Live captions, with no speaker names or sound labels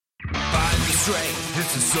strength,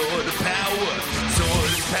 it's a sword of power.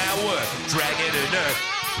 Sword is power, dragon and earth.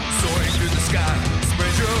 Soaring through the sky,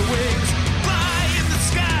 spread your wings. Fly in the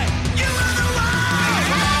sky, you are the one.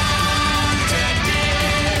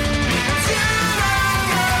 Protected, because you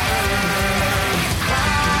are Earth.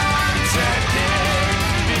 Protected,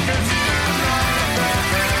 because you are Earth.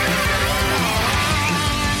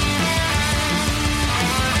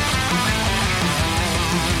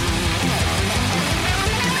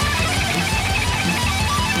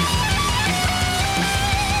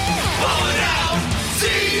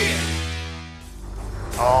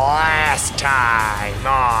 Last time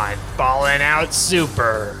on Ballin' Out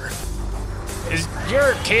Super. Is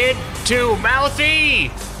your kid too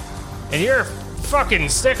mouthy? And you're fucking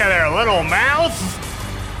sick of their little mouth?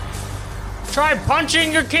 Try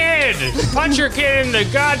punching your kid! Punch your kid in the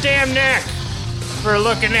goddamn neck for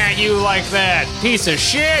looking at you like that, piece of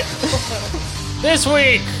shit! This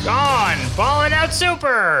week on Ballin' Out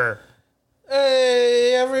Super!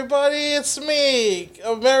 Hey everybody, it's me,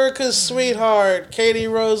 America's sweetheart, Katie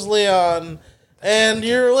Rose Leon, and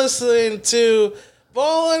you're listening to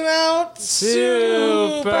Ballin' Out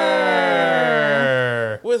Super!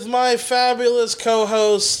 with my fabulous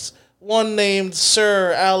co-host, one named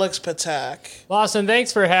Sir Alex Patak. Lawson,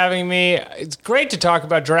 thanks for having me. It's great to talk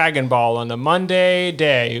about Dragon Ball on a Monday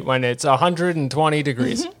day when it's 120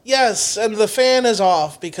 degrees. Yes, and the fan is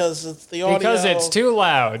off because it's the audio. Because it's too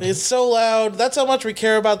loud. It's so loud. That's how much we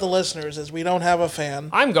care about the listeners, is we don't have a fan.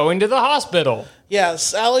 I'm going to the hospital.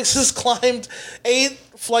 Yes, Alex has climbed 8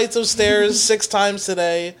 flights of stairs 6 times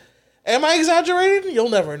today. Am I exaggerating? You'll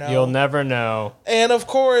never know. You'll never know. And of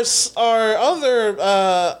course, our other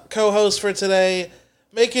co-host for today,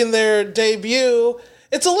 making their debut,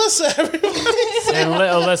 it's Alyssa, everybody. And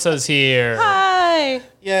Alyssa's here. Hi.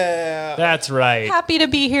 Yeah. That's right. Happy to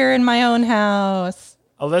be here in my own house.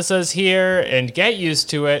 Alyssa's here, and get used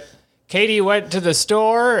to it. Katie went to the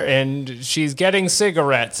store, and she's getting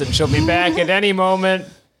cigarettes, and she'll be back at any moment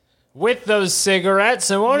with those cigarettes,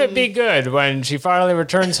 and won't it be good when she finally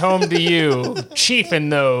returns home to you, chiefing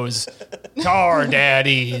those tar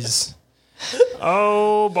daddies.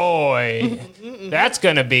 Oh boy, that's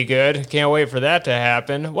gonna be good. Can't wait for that to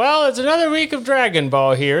happen. Well, it's another week of Dragon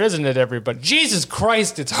Ball here, isn't it, everybody? Jesus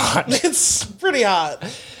Christ, it's hot. It's pretty hot.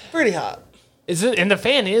 Pretty hot. Is it? And the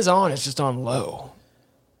fan is on, it's just on low.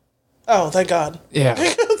 Oh, thank God. Yeah,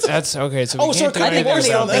 that's okay. So we Oh, so can't it do could be anything worse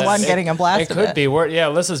about than that. this. One getting a blast It of could it. be worse. Yeah,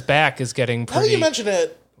 Alyssa's back is getting Now that pretty. you mention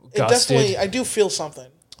it, gusted. definitely, I do feel something.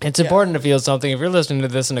 It's important to feel something. If you're listening to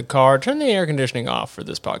this in a car, turn the air conditioning off for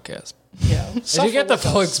this podcast. Yeah. So you get the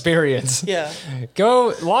full experience. Yeah.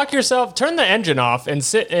 Go lock yourself, turn the engine off, and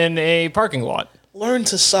sit in a parking lot. Learn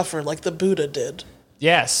to suffer like the Buddha did.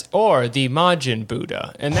 Yes, or the Majin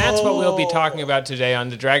Buddha. And that's what we'll be talking about today on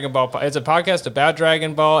the Dragon Ball. It's a podcast about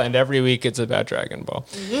Dragon Ball, and every week it's about Dragon Ball.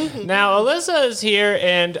 Now, Alyssa is here,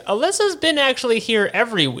 and Alyssa's been actually here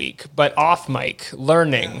every week, but off mic,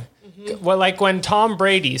 learning. Well, like when Tom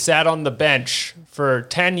Brady sat on the bench for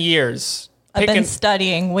 10 years, I've been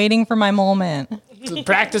studying, waiting for my moment.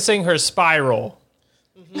 practicing her spiral.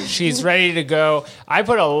 She's ready to go. I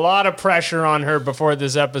put a lot of pressure on her before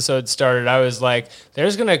this episode started. I was like,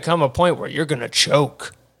 there's going to come a point where you're going to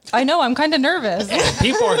choke. I know, I'm kind of nervous.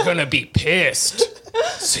 People are going to be pissed.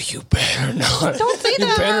 So you better not. Don't say You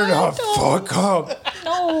that. better not Don't. fuck up.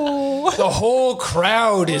 No. The whole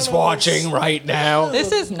crowd is watching right now.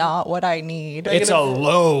 This is not what I need. It's a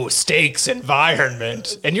low stakes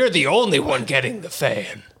environment, and you're the only one getting the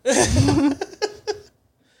fan.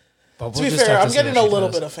 But To be fair, I'm getting a little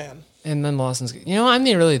bit of fan. And then Lawson's, I'm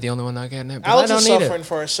really the only one not getting it. But Alex I is don't need suffering it.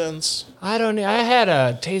 for our sins. I don't need. I had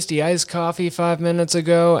a tasty iced coffee 5 minutes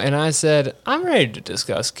ago, and I said I'm ready to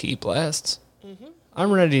discuss Key Blasts.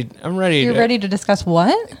 I'm ready. You're ready to discuss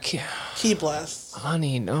what? Key blasts.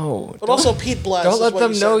 Honey, no. But also Pete Blast. Don't is let what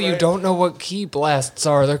them you know said, you right? don't know what Key Blasts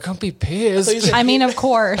are. They're gonna be pissed. So you said I mean, of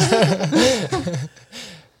course.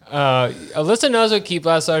 Alyssa knows what Key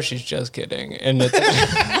Blasts are. She's just kidding. And it's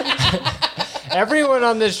everyone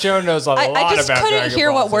on this show knows a lot about I just couldn't Dragon hear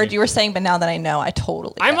Ball what Z. word you were saying, but now that I know, I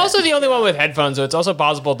totally I'm get also it. the only one with headphones, so it's also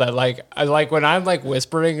possible that when I'm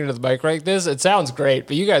whispering into the mic like this, it sounds great,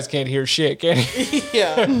 but you guys can't hear shit, can you?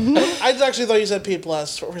 Yeah. I actually thought you said Pete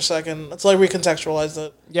Blast for a second. That's like recontextualized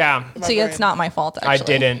it. Yeah, in my See, brain. it's not my fault, I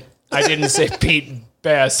actually. didn't say Pete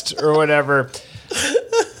Best or whatever.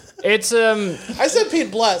 It's I said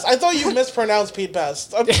Pete Blast. I thought you mispronounced Pete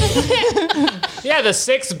Best. yeah, the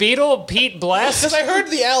sixth Beatle, Pete Blessed, Because I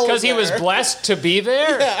heard the L. because he was there. blessed to be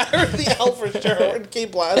there. Yeah, I heard the L for sure. Key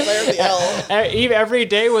Blast. I heard the L. Every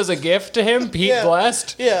day was a gift to him, Pete Yeah.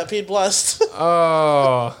 Blessed. Yeah, Pete Blast.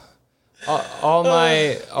 Oh, all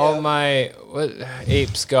my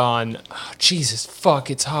apes gone. Oh, Jesus, fuck,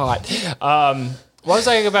 it's hot. What was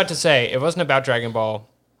I about to say? It wasn't about Dragon Ball.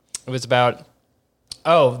 It was about.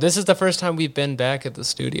 Oh, this is the first time we've been back at the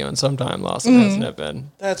studio in some time, Lawson, hasn't it been?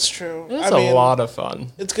 That's true. It's a lot of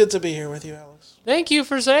fun. It's good to be here with you, Alex. Thank you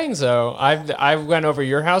for saying so. I went over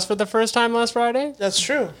your house for the first time last Friday. That's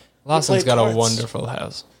true. Lawson's got cards. a wonderful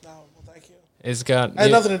house. No, well, thank you. It's got. I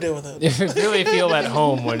had nothing to do with it. You really feel at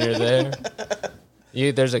home when you're there.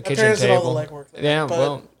 There's a kitchen parents did table. all the legwork there, Yeah, but,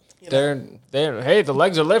 well, you know. they're. Hey, the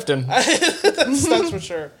legs are lifting. That's for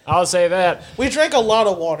sure. I'll say that. We drank a lot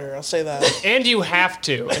of water. I'll say that. And you have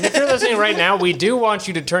to. And if you're listening right now, we do want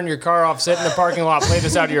you to turn your car off, sit in the parking lot, play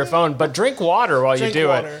this out of your phone, but drink water while Drink you do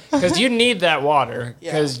water. it. Because you need that water.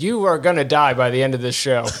 Yeah. Because you are going to die by the end of this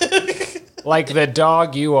show. Like the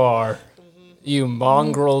dog you are. You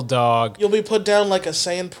mongrel dog. You'll be put down like a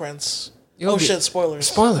Saiyan prince. You'll Oh be- shit! Spoilers.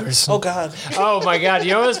 Spoilers. Oh god. Oh my god, you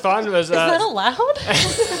know what was fun was Is that allowed?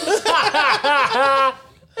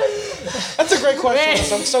 That's a great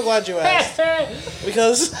question. I'm so glad you asked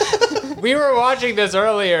because we were watching this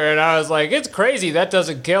earlier and I was like, it's crazy, that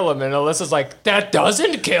doesn't kill him. And Alyssa's like, that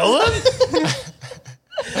doesn't kill him?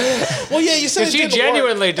 well, yeah, you said it She didn't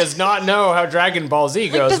genuinely does not know how Dragon Ball Z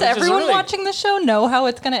goes. Does which is everyone really- watching the show know how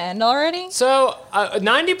it's going to end already? So,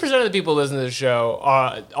 90% of the people listening to the show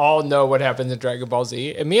all know what happens in Dragon Ball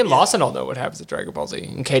Z. And me and Lawson all know what happens in Dragon Ball Z.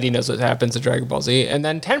 And Katie knows what happens in Dragon Ball Z. And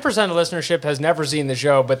then 10% of listenership has never seen the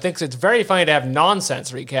show, but thinks it's very funny to have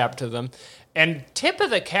nonsense recap to them. And tip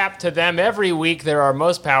of the cap to them, every week they're our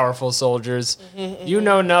most powerful soldiers. You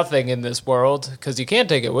know nothing in this world, because you can't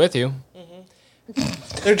take it with you.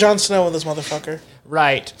 They're Jon Snow in this motherfucker.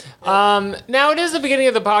 Right. Now, it is the beginning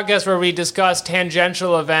of the podcast where we discuss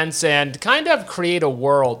tangential events and kind of create a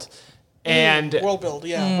world. And World build,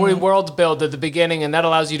 yeah. we world build at the beginning, and that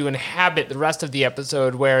allows you to inhabit the rest of the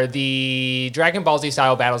episode where the Dragon Ball Z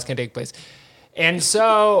style battles can take place. And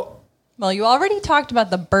so Well, you already talked about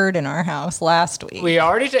the bird in our house last week. we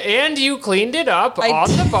already, and you cleaned it up I on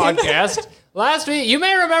the did. podcast last week. You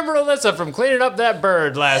may remember Alyssa from cleaning up that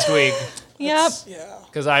bird last week. Yep. Yeah.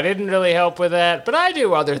 Because I didn't really help with that, but I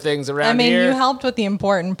do other things around I mean, here. you helped with the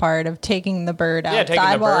important part of taking the bird Yeah, taking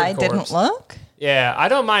outside the while bird I didn't corpse. look. Yeah, I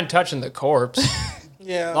don't mind touching the corpse.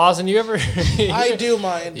 Yeah. Lawson, you ever? I do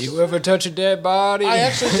mind. You ever touch a dead body? I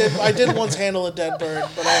actually did. I did once handle a dead bird,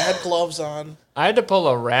 but I had gloves on. I had to pull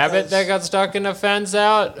a rabbit that got stuck in a fence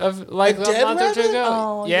out of like a dead month or two rabbit? ago.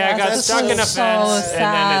 Oh, yeah, it yes, got that's stuck in a so fence,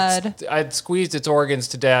 sad. and then I'd squeezed its organs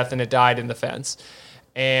to death, and it died in the fence.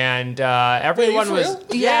 And everyone for was real?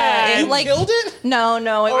 Yeah, You it, like killed it? no, it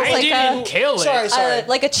was I like didn't kill it. Sorry.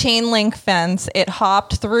 like a chain link fence. It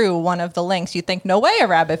hopped through one of the links. You'd think no way a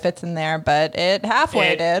rabbit fits in there, but it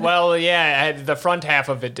halfway did. Well, yeah, the front half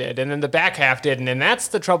of it did, and then the back half didn't, and that's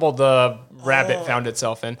the trouble the rabbit found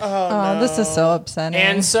itself in. oh, this is so upsetting.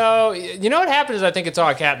 And so, you know what happened is I think it saw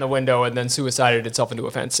a cat in the window and then suicided itself into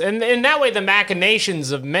a fence. And in that way, the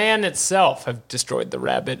machinations of man itself have destroyed the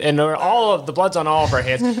rabbit. And all of the blood's on all of our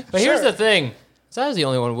hands. But here's the thing. So I was the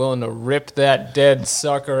only one willing to rip that dead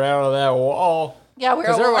sucker out of that wall. yeah, we were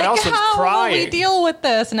 'cause all everyone like, else was how will we crying. deal with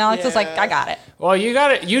this? And Alex was like, Yeah. I got it. Well,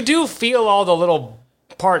 you do feel all the little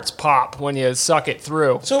parts pop when you suck it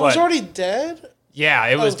through. So it was but- already dead? Yeah,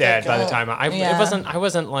 it was Oh, dead thank by the God. time I Yeah.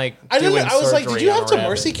 wasn't like I doing didn't. I was like, surgery did you on have a to rabbit.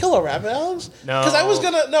 mercy kill a rabbit, Alex? No. Because I was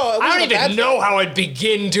gonna. No, it I wasn't don't a bad even know thing. how I'd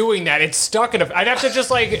begin doing that. It's stuck in a. I'd have to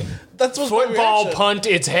just like That's what's my football reaction. punt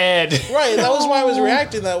its head. Right, that was why I was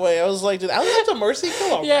reacting that way. I was like, did Alex have to mercy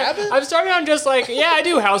kill a Yeah, rabbit? I'm starting on just like, yeah, I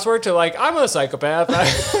do housework to like, I'm a psychopath. I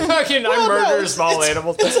Well, no, murder it's- small it's-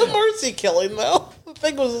 animals. It's a mercy killing, though. The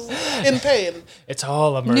thing was in pain. It's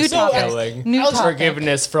all a New mercy topic. killing. New Alex, topic.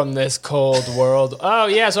 Forgiveness from this cold world. Oh,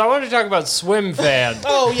 yeah, so I wanted to talk about Swim Fan.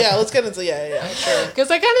 Oh yeah, let's get into sure. Because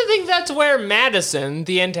I kind of think that's where Madison,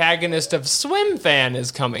 the antagonist of Swim Fan,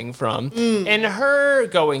 is coming from, and her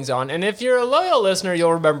goings on. And if you're a loyal listener,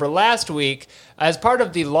 you'll remember last week, as part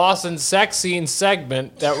of the Lawson sex scene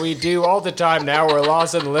segment that we do all the time now, where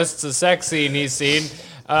Lawson lists a sex scene he's seen.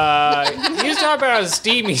 He was talking about how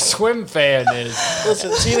steamy Swim Fan is.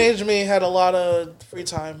 Listen, teenage me had a lot of free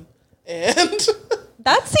time, and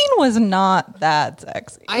That scene was not that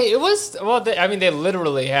sexy. They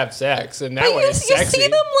literally have sex, and that But one you is sexy. see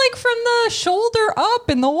them like from the shoulder up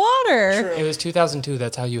in the water. True. It was 2002.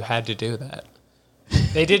 That's how you had to do that.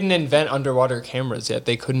 They didn't invent underwater cameras yet.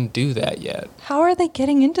 They couldn't do that yet. How are they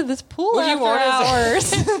getting into this pool Would you after want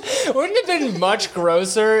hours? Wouldn't it have been much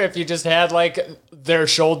grosser if you just had like their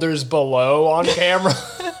shoulders below on camera?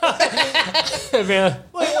 I mean,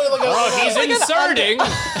 like Oh, he's inserting.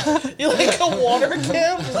 You like a water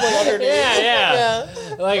cam? Just like underneath. Yeah.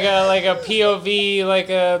 Like a POV, like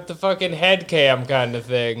the fucking head cam kind of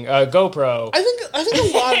thing. GoPro. I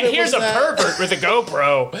think a lot of it Here's was a that. pervert with a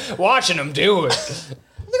GoPro watching him do it.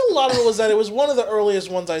 I think a lot of it was that it was one of the earliest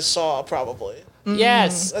ones I saw, probably.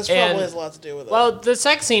 Yes. That's probably and- has a lot to do with it. Well, the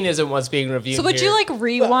sex scene isn't what's being reviewed. So would here. you like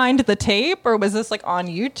rewind the tape, or was this like on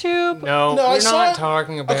YouTube? No, No, I we're saw not it-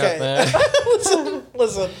 talking about Okay. that.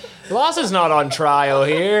 listen, Loss is not on trial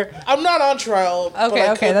here. I'm not on trial. but I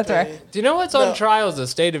Okay, could that's be. right. Do you know what's on No. trial is the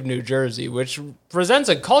state of New Jersey, which presents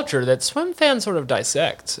a culture that swim fans sort of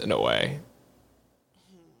dissect in a way.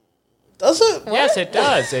 Does it? Yes, it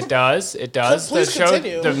does. It does. It does. Please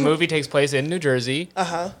continue. The movie takes place in New Jersey.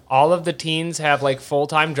 Uh-huh. All of the teens have like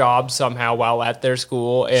full-time jobs somehow while at their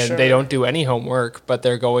school, and Sure. they don't do any homework, but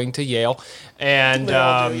they're going to Yale, and They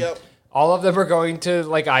all do, yep. all of them are going to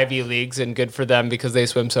like Ivy Leagues, and good for them because they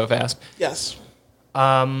swim so fast. Yes.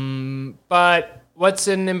 But what's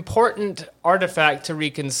an important artifact to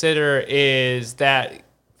reconsider is that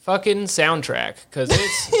fucking soundtrack, because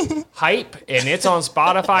it's hype and it's on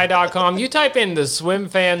Spotify.com. You type in the Swim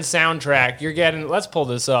Fan soundtrack, you're getting, let's pull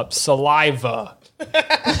this up, Saliva.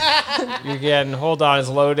 You're getting, hold on, it's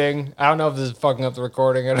loading. I don't know if this is fucking up the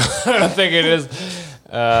recording. I don't think it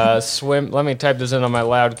is. Swim, let me type this in on my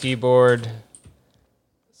loud keyboard.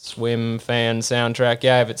 Swim Fan soundtrack.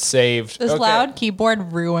 Yeah, I have it saved. This Okay. loud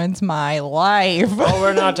keyboard ruins my life. Oh,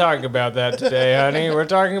 we're not talking about that today, honey. We're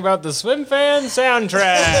talking about the Swim Fan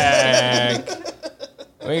soundtrack.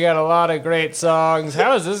 We got a lot of great songs.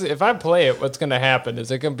 How is this? If I play it, what's going to happen? Is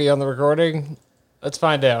it going to be on the recording? Let's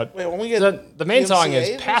find out. Wait, when we get The main song is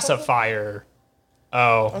DMCA'd or something? Pacifier.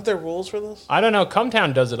 Oh. Aren't there rules for this? I don't know.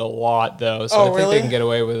 Cumtown does it a lot, though, so Oh, I think really? they can get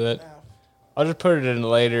away with it. I'll just put it in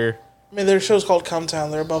later. I mean, their show's called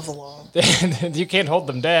Cumtown. They're above the law. You can't hold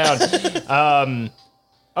them down.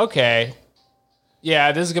 Okay.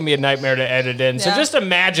 Yeah, this is going to be a nightmare to edit in. So Yeah. just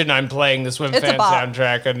imagine I'm playing the Swim It's a Fan bop.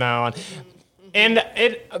 soundtrack and now on.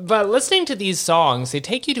 But listening to these songs, they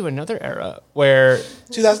take you to another era where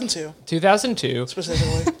 2002, 2002,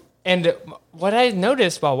 specifically. and what I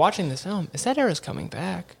noticed while watching this film is that era's coming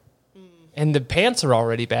back. And the pants are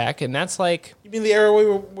already back, and that's like, You mean the era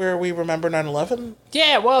where we remember 9/11?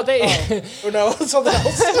 yeah, well, they, Or no, something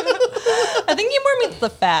else? I think you more means the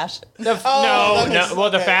fashion. that no, makes- well,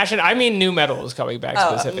 the okay. fashion, I mean new metal is coming back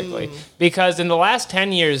specifically. Because in the last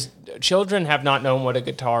 10 years, children have not known what a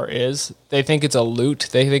guitar is. They think it's a lute.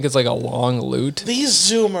 They think it's like a long lute. These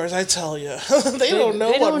Zoomers, I tell you, they don't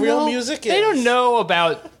know They what don't real know- music is. They don't know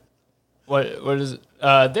about, what is it?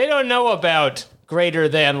 They don't know about Greater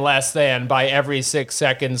Than, Less Than by Every 6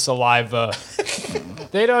 Seconds Saliva.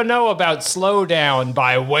 They don't know about Slow Down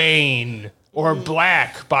by Wayne. Or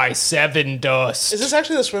Black by Seven Dust. Is this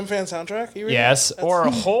actually the Swim Fan soundtrack? You read Yes, or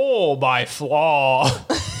Hole by Flaw.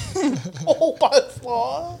 Oh, by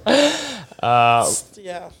flaw.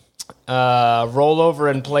 Yeah. Roll Over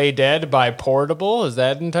and Play Dead by Portable. Is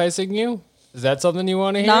that enticing you? Is that something you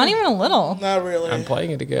want to hear? Not even a little. Not really. I'm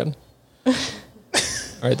playing it again.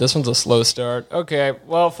 All right, this one's a slow start. Okay,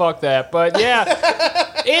 well, fuck that. But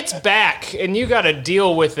yeah, it's back, and you got to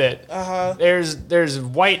deal with it. Uh-huh. There's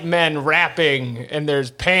white men rapping, and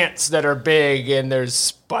there's pants that are big, and there's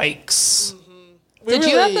spikes. Did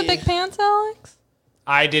you have the big pants, Alex?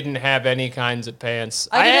 I didn't have any kinds of pants.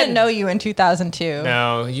 I didn't had- know you in 2002.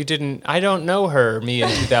 No, you didn't. I don't know her, me in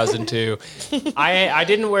 2002. I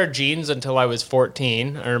didn't wear jeans until I was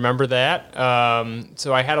 14. I remember that.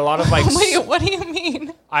 So I had a lot of like, Wait, what do you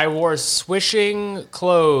mean? I wore swishing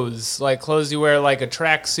clothes, like clothes you wear like a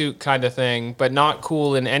tracksuit kind of thing, but not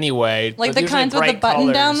cool in any way. Like But the usually kinds with the bright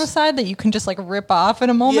button down the colors. side that you can just like rip off at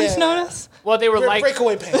a moment's Yeah. notice? Well, they were like,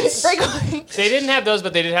 breakaway pants. Breakaway. they didn't have those,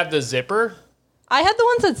 but they did have the zipper. I had the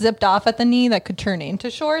ones that zipped off at the knee that could turn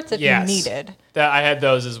into shorts if Yes. you needed. That I had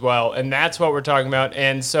those as well, and that's what we're talking about.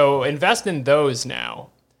 And so invest in those now.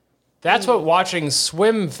 That's what watching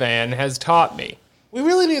Swim Fan has taught me. We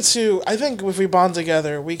really need to. I think if we bond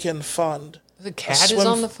together, we can fund The cat is swim-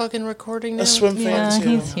 on the fucking recording now. a Swim Yeah, Fan too.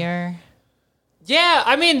 he's here. Yeah,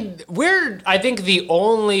 I mean, we're, I think, the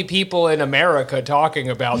only people in America talking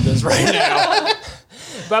about this right now.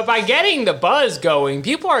 But by getting the buzz going,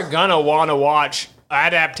 people are gonna want to watch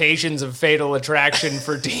adaptations of Fatal Attraction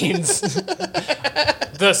for teens.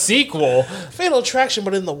 The sequel. Fatal Attraction,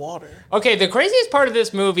 but in the water. Okay, the craziest part of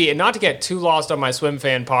this movie, and not to get too lost on my Swim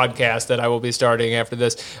Fan podcast that I will be starting after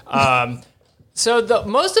this, so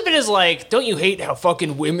most of it is like, don't you hate how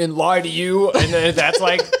fucking women lie to you? And then that's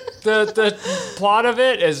like, the plot of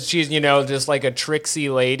it is she's, just like a tricksy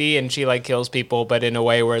lady, and she like kills people, but in a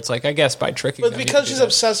way where it's like, I guess by tricking But them, you because can do she's that.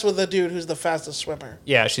 obsessed with the dude who's the fastest swimmer.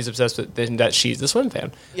 Yeah, she's obsessed with that she's the swim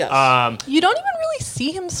fan. Yes. You don't even really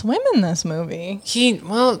see him swim in this movie. He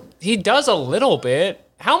does a little bit.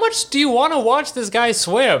 How much do you want to watch this guy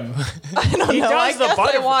swim? I don't know. I guess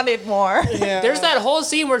I wanted more. Yeah. There's that whole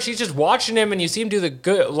scene where she's just watching him, and you see him do the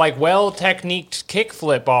good, like, well-techniqued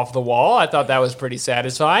kickflip off the wall. I thought that was pretty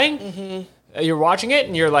satisfying. Mm-hmm. You're watching it,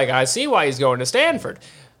 and you're like, I see why he's going to Stanford.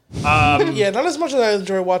 Yeah, not as much as I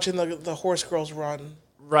enjoy watching the horse girls run,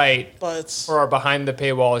 Right. but For our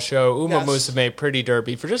behind-the-paywall show, Uma Yes. Musume Pretty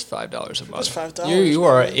Derby for just $5 a month. just $5, You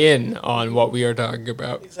are man. in on what we are talking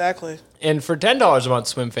about. exactly. And for $10 a month,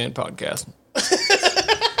 Swim Fan Podcast.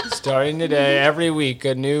 Starting today, every week,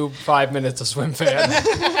 a new 5 minutes of Swim Fan.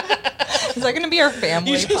 Is that going to be our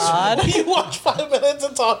family You pod? you watch 5 minutes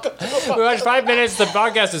and talk about We watch 5 minutes. The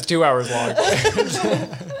podcast is 2 hours long.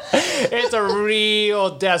 It's a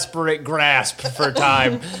real desperate grasp for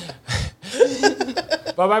time.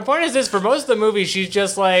 But my point is this: for most of the movie, she's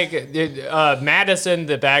just like Madison,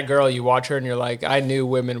 the bad girl. You watch her and you're like, I knew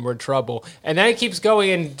women were trouble. And then it keeps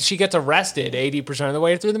going, and she gets arrested 80% of the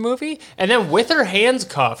way through the movie. And then, with her hands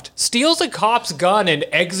cuffed, steals a cop's gun and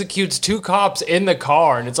executes 2 cops in the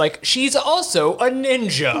car. And it's like, she's also a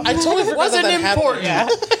ninja. I totally forgot Wasn't that important.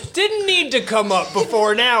 happened. Didn't need to come up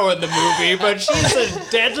before now in the movie, but she's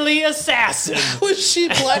a deadly assassin. Was she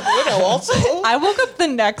Black Widow also? I woke up the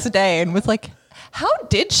next day and was like, how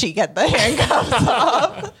did she get the handcuffs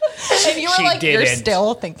off? And you were She like, you're didn't.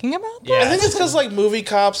 still thinking about that? Yeah. I think it's because like movie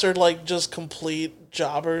cops are like just complete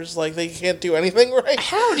jobbers. Like they can't do anything right.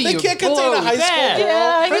 How do they you can't contain blow a high that? school girl.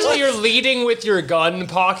 Yeah, First of all, you're leading with your gun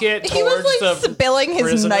pocket He was towards like the spilling his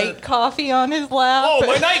prisoner. night coffee on his lap. Oh,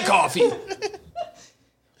 my night coffee.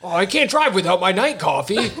 Oh, I can't drive without my night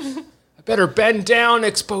coffee. I better bend down,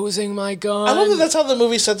 exposing my gun. I love that that's how the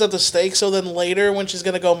movie sets up the stakes. So then later, when she's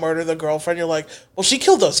gonna go murder the girlfriend, you're like, well, she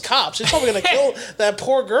killed those cops. She's probably gonna kill that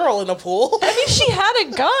poor girl in a pool. I mean, she had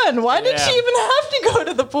a gun. Why did Yeah. she even have to go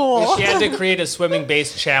to the pool? She had to create a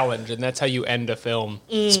swimming-based challenge, and that's how you end a film.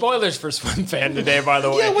 Spoilers for Swim Fan today, by the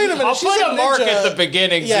way. Yeah, wait a minute, I'll she's put a a mark ninja. at the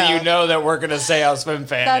beginning Yeah. so you know that we're going to say how Swim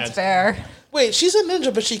Fan That's is. fair. Wait, she's a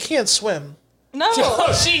ninja, but she can't swim. No, Oh,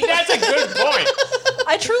 that's a good point.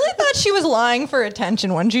 I truly thought she was lying for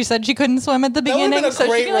attention when she said she couldn't swim at the would've been beginning. a So she'd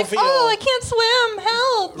great be like, reveal. "Oh, I can't swim!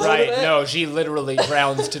 Help!" Right, no, she literally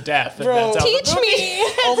drowns to death. And Bro. that's how the Teach movie- me.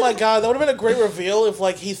 Oh my god, that would have been a great reveal if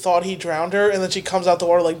like he thought he drowned her and then she comes out the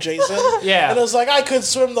water like Jason. Yeah. And it was like I could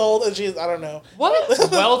swim the whole and she's I don't know.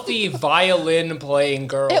 What wealthy violin playing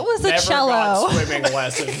girl It was a never cello. got swimming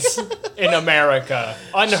lessons in America?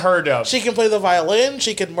 Unheard of. She can play the violin,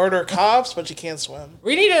 she can murder cops, but she can't swim.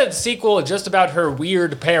 We need a sequel just about her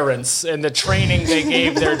weird parents and the training they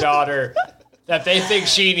gave their daughter that they think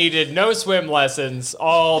she needed no swim lessons,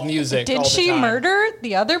 all music. all Did the she time. murder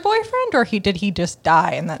the other boyfriend, or did he just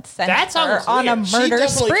die and that sent That's her on a unclear. She murder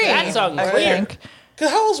definitely spree? That's I unclear. think. Cause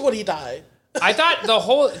how else would he die? I thought the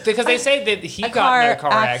whole because they say that he got in a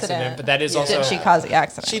car accident, but that is also Did she cause the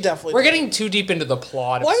accident? She definitely we're getting too deep into the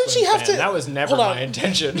plot. Why of did she Swim have Fan. to- That was never Hold on. my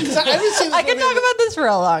intention. I haven't seen this I could movie. talk about this for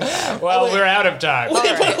a long time. Well, wait. we're out of time. Wait,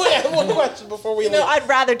 I have one question before we leave. No, I'd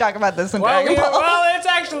rather talk about this than Well, Dragon Ball. it's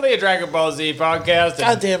actually a Dragon Ball Z podcast.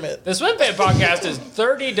 God damn it. The Swim Fan podcast is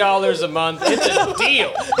 $30 a month. It's a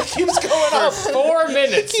deal. Keeps going up. 4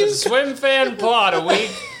 minutes of Swim Fan plot a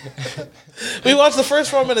week. We watched the first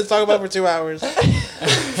 4 minutes, talk about it for 2 hours.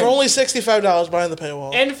 For only $65 behind the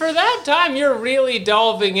paywall. And for that time, you're really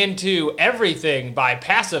delving into Everything by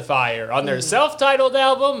Pacifier on their self-titled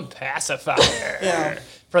album, Pacifier. Yeah.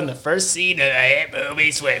 From the first scene of the hit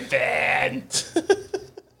movie Swim Fan.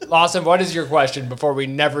 Lawson, what is your question before we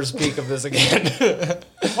never speak of this again?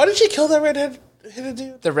 Why did she kill that redheaded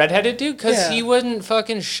dude? The redheaded dude? Because Yeah. he wouldn't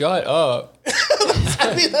fucking shut up.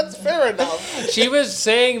 I mean, that's fair enough. She was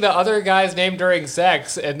saying the other guy's name during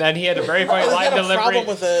sex, and then he had a very funny I line had a delivery. problem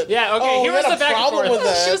with it. Yeah, okay, Oh, here we was had the a back and problem forth. with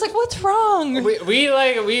that. She was like, "What's wrong?"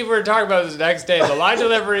 We were talking about this the next day. The line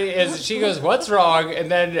delivery is she goes, "What's wrong?" And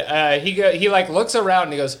then he like looks around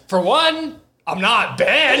and he goes, "For one, I'm not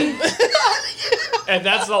Ben." And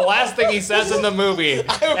that's the last thing he says in the movie.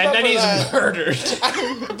 And then he's that. murdered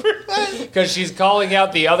because she's calling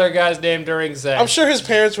out the other guy's name during sex. I'm sure his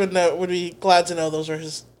parents would be glad to know those were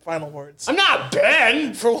his final words. I'm not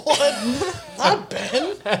Ben. For what? Not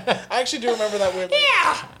Ben? I actually do remember that weirdly.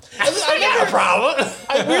 Yeah, I got a problem.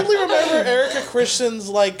 I weirdly remember Erica Christian's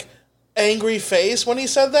like angry face when he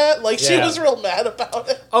said that. Like, she Yeah. was real mad about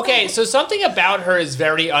it. Okay, so something about her is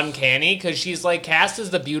very uncanny because she's like cast as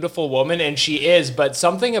the beautiful woman, and she is, but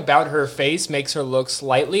something about her face makes her look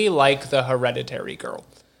slightly like the Hereditary girl.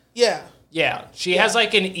 Yeah. Yeah, she has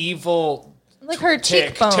like an evil Like her tick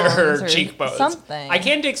cheekbones. to her or cheekbones. Something. I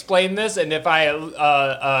can't explain this, and if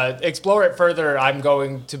I explore it further, I'm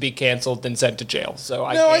going to be canceled and sent to jail. So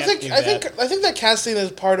I No, can't I think do I that. think that casting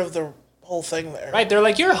is part of the whole thing there. Right, they're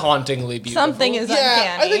like, you're hauntingly beautiful. Something is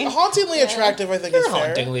Yeah, uncanny. I think hauntingly attractive. I think You're is fair.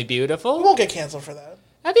 hauntingly We beautiful. won't get canceled for that.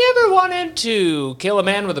 Have you ever wanted to kill a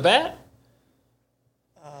man with a bat?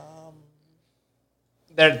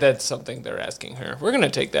 That's something they're asking her. We're gonna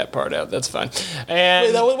take that part out. That's fine.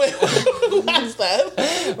 And Wait, who asked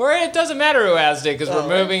that? or it doesn't matter who asked it because we're Oh.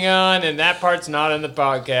 moving on, and that part's not in the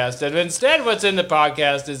podcast. And instead, what's in the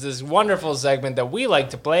podcast is this wonderful segment that we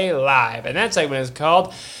like to play live, and that segment is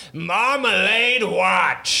called Marmalade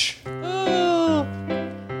Watch.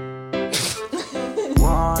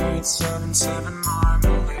 1877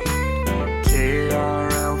 Marmalade,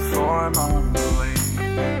 KRL for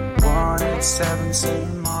Marmalade.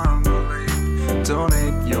 1877 Marmalade,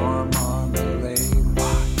 donate your Marmalade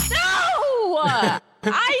watch. No!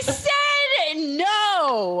 I said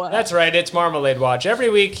no! That's right, it's Marmalade Watch. Every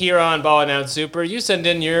week here on Ball and Out Super, you send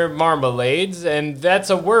in your marmalades, and that's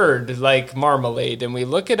a word like marmalade, and we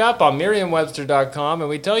look it up on Merriam-Webster.com, and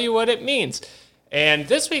we tell you what it means. And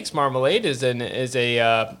this week's marmalade is an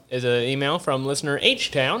email from listener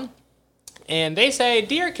H-Town, and they say,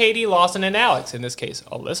 "Dear Katie, Lawson, and Alex." In this case,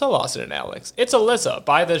 Alyssa, Lawson, and Alex. It's Alyssa.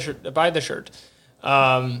 Buy the shirt.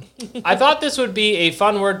 I thought this would be a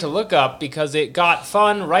fun word to look up because it got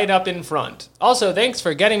fun right up in front. Also, thanks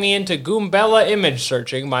for getting me into Goombella image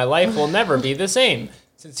searching. My life will never be the same.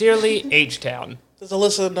 Sincerely, H-Town. Does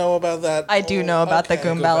Alyssa know about that? I do know about the Okay.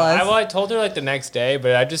 Goombellas. I told her like the next day,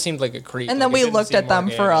 but I just seemed like a creep. And then Like, we it didn't looked seem at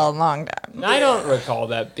them for a organic. long time. I don't recall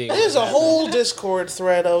that being. There's a whole Discord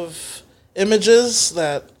thread of images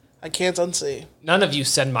that I can't unsee. None of you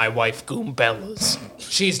send my wife Goombellas.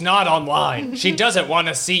 She's not online. She doesn't want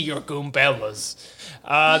to see your Goombellas.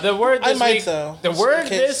 The word I this might, week. though. The Just word in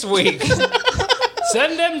case. this week.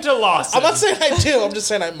 Send them to Lawson. I'm not saying I do. I'm just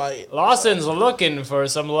saying I might. Lawson's looking for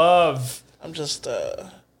some love. I'm just.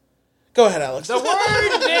 Go ahead, Alex. The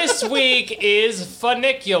word this week is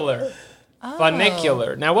funicular.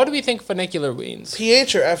 Funicular. Now, what do we think funicular means?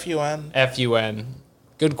 PH or FUN? F-U-N.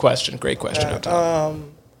 Good question. Great question. Otan.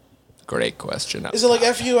 Great question. Is it like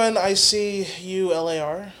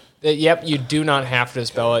FUNICULAR? Yep, you do not have to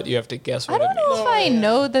spell it. You have to guess I what it don't means. know if I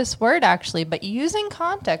know this word actually, but using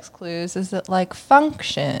context clues, is it like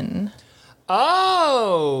function?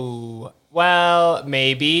 Oh, well,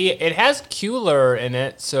 maybe. It has cular in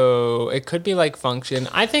it, so it could be like function.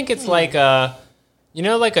 I think it's like a,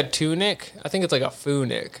 like a tunic? I think it's like a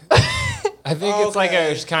funic. I think it's like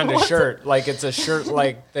a kind of shirt. Like it's a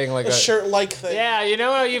shirt-like thing. Like A shirt-like thing. Yeah, you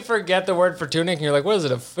know how you forget the word for tunic and you're like, what is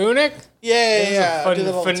it, a funic? Yeah. I do It's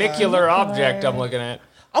that a all the time. funicular object I'm looking at.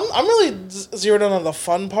 I'm really zeroed in on the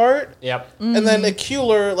fun part, Yep. and then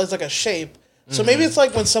acular is like a shape. So maybe it's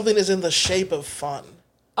like when something is in the shape of fun.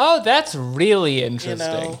 Oh, that's really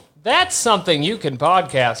interesting. know. That's something you can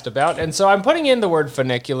podcast about. And so I'm putting in the word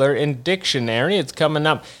funicular in dictionary. It's coming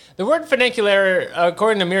up. The word funicular,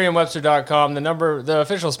 according to Merriam-Webster.com, the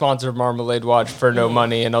official sponsor of Marmalade Watch for no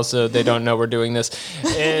money, and also they don't know we're doing this,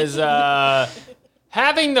 is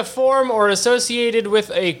having the form or associated with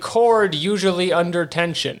a cord usually under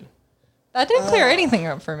tension. That didn't clear anything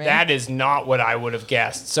up for me. That is not what I would have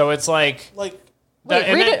guessed. So it's like... Like, Wait,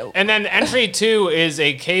 and, read then, it. and then entry 2 is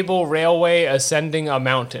a cable railway ascending a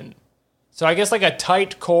mountain. So I guess like a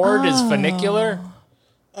tight cord is funicular.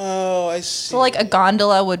 oh, I see. So like a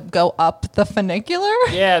gondola would go up the funicular?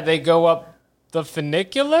 Yeah, they go up the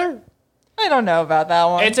funicular. I don't know about that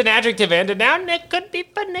one. It's an adjective and a noun. It could be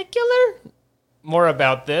funicular. More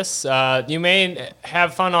about this. You may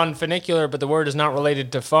have fun on funicular, but the word is not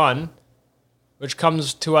related to fun, which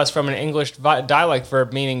comes to us from an English dialect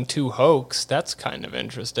verb meaning to hoax. That's kind of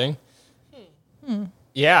interesting.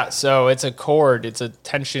 Yeah, so it's a cord. It's a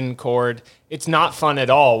tension cord. It's not fun at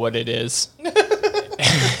all what it is.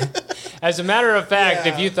 As a matter of fact,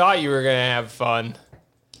 if Yeah. you thought you were going to have fun,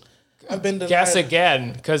 I've been denied. guess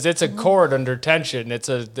again, because it's a cord under tension. It's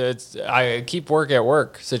I keep work at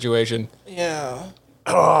work situation. Yeah.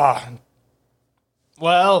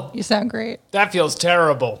 Well, You sound great. that feels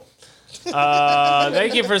terrible.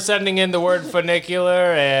 Thank you for sending in the word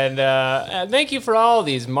funicular, and thank you for all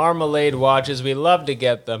these Marmalade Watches. We love to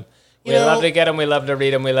get them. We You know- love to get them. We love to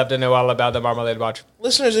read them. We love to know all about the Marmalade Watch.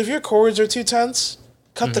 Listeners, if your cords are too tense,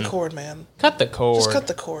 cut the cord, man. Cut the cord. Just cut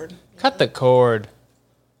the cord. Cut the cord.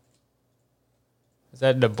 Is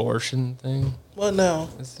that an abortion thing? Well, no.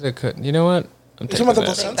 You know what? I'm You talking about the that.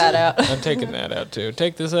 placenta? That out. I'm taking that out too.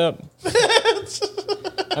 Take this out.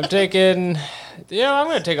 I'm taking. I'm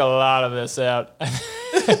going to take a lot of this out.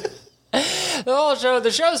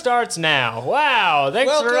 The show starts now. Wow!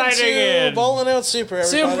 Thanks for Welcome writing to in. Ballin' Out Super,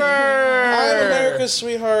 everybody. Super. I'm America's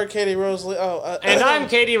sweetheart, Katie Rose Leon. And I'm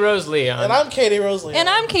Katie Rose Leon. And I'm Katie Rose Leon. And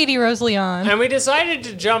I'm Katie Rose Leon. And we decided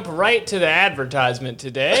to jump right to the advertisement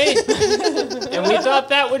today. And we thought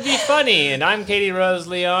that would be funny. And I'm Katie Rose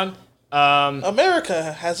Leon.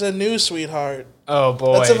 America has a new sweetheart. Oh,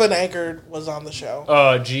 boy. That's if an anchor was on the show.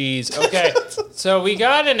 Oh, geez. Okay. So we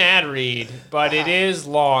got an ad read, but it is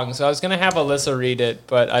long. So I was going to have Alyssa read it,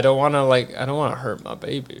 but I don't want to hurt my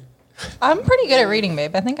baby. I'm pretty good at reading,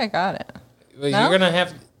 babe. I think I got it. Well, No? You're going to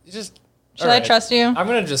have just... Should I trust you? I'm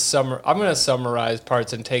going to summarize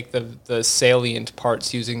parts and take the salient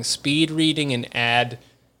parts using speed reading and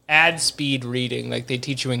ad speed reading like they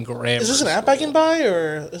teach you in grammar. Is this an app I can buy,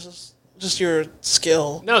 or is this just your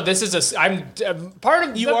skill? No, this is part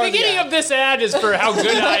of the beginning of this ad is for how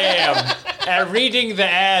good I am at reading the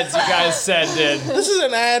ads you guys send in. This is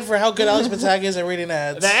an ad for how good Alex Pataki is at reading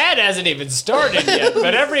ads. The ad hasn't even started yet,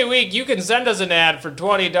 but every week you can send us an ad for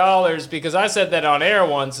 $20 because I said that on air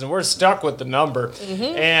once and we're stuck with the number. Mm-hmm.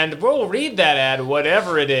 And we'll read that ad,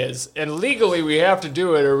 whatever it is. And legally we have to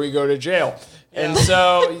do it or we go to jail. And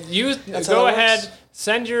so you go ahead,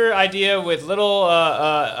 send your idea with little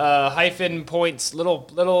hyphen points,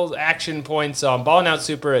 little action points on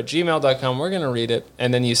ballingoutsuper@gmail.com. We're going to read it.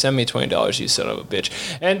 And then you send me $20, you son of a bitch.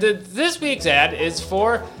 And this week's ad is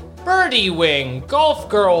for Birdie Wing, Golf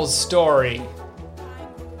Girls Story.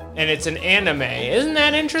 And it's an anime. Isn't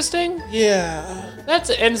that interesting? Yeah.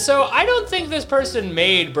 And so I don't think this person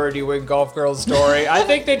made Birdie Wing Golf Girls Story. I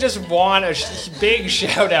think they just want a big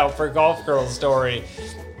shout out for Golf Girls Story.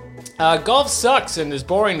 Golf sucks and is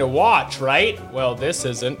boring to watch, right? Well, this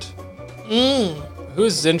isn't.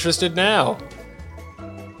 Who's interested now?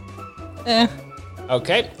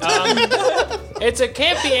 Okay. It's a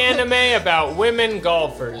campy anime about women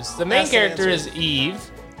golfers. The main That's the character answer. is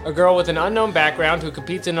Eve, a girl with an unknown background who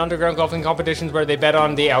competes in underground golfing competitions where they bet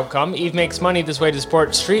on the outcome. Eve makes money this way to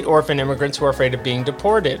support street orphan immigrants who are afraid of being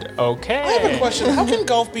deported. Okay. I have a question. How can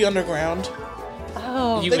golf be underground?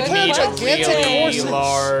 Oh, You They would play need a gigantic really courses.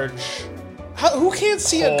 large... Who can't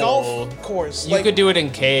see a Hole. golf course? You could do it in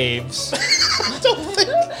caves. I don't think.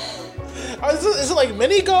 Is it like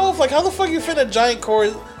mini golf? Like, how the fuck you fit a giant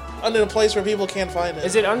course under a place where people can't find it?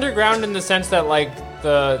 Is it underground in the sense that, like,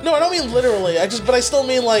 the... No, I don't mean literally. But I still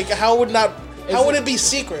mean like, how would it be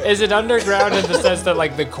secret? Is it underground in the sense that,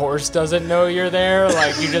 like, the course doesn't know you're there?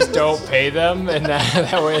 Like, you just don't pay them, and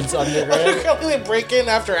that way it's underground? Can they break in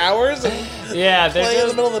after hours and Yeah, play in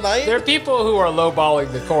the middle of the night? there are people who are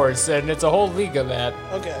lowballing the course, and it's a whole league of that.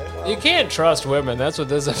 Okay. well, You can't trust women. That's what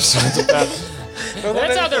this episode's about. don't let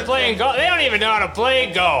That's how they're anything- playing golf. They don't even know how to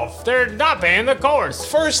play golf. They're not paying the course.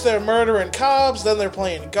 First they're murdering cops, then they're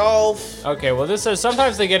playing golf. Okay, well, this says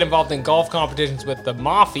sometimes they get involved in golf competitions with the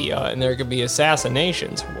mafia, and there could be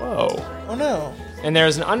assassinations. Whoa. Oh no. And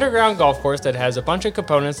there's an underground golf course that has a bunch of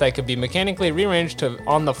components that could be mechanically rearranged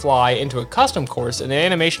on the fly into a custom course, and the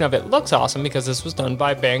animation of it looks awesome because this was done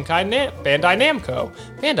by Bandai Namco.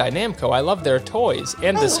 Bandai Namco, I love their toys,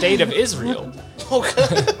 and the state of Israel.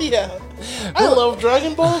 Okay. Yeah. I love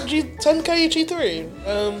Dragon Ball Tenkaichi 3.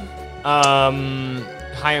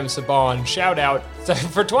 Hayam Saban, shout out.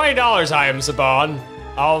 For $20, Hayam Saban,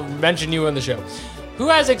 I'll mention you on the show. Who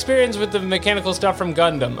has experience with the mechanical stuff from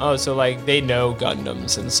Gundam? Oh, so like they know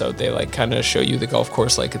Gundams, and so they like kind of show you the golf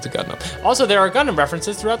course like it's a Gundam. Also, there are Gundam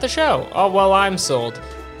references throughout the show. Oh, well, I'm sold.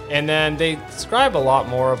 And then they describe a lot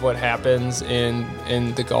more of what happens in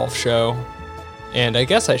the golf show. And I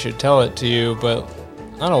guess I should tell it to you, but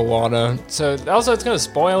I don't wanna. So also, it's gonna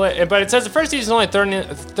spoil it. But it says the first season is only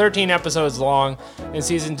 13 episodes long, and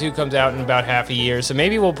season 2 comes out in about half a year. So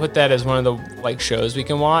maybe we'll put that as one of the like shows we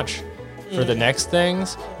can watch for the next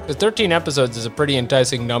things. Because 13 episodes is a pretty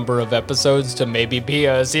enticing number of episodes to maybe be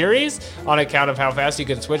a series on account of how fast you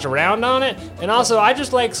can switch around on it. And also, I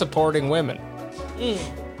just like supporting women.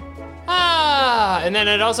 And then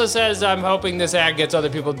it also says, I'm hoping this ad gets other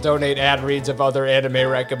people to donate ad reads of other anime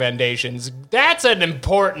recommendations. That's an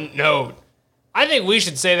important note. I think we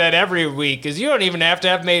should say that every week, because you don't even have to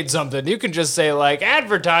have made something. You can just say, like,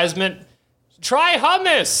 advertisement, try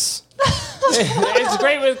hummus. It's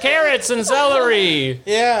great with carrots and celery.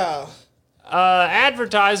 Yeah.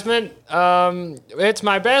 Advertisement, it's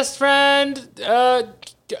my best friend,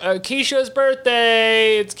 Keisha's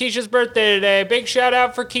birthday. It's Keisha's birthday today. Big shout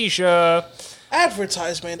out for Keisha.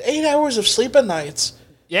 Advertisement: 8 hours of sleep a night.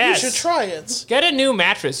 Yes. You should try it. Get a new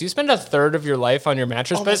mattress. You spend a third of your life on your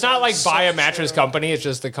mattress, Oh but it's my not God, like so buy a mattress true. company. It's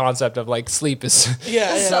just the concept of like sleep is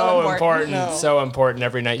Yeah, yeah. So important. No. So important.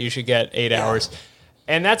 Every night you should get 8 hours.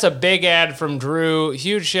 And that's a big ad from Drew.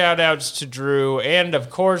 Huge shout outs to Drew. And of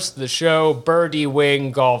course, the show Birdie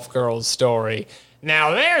Wing Golf Girls Story.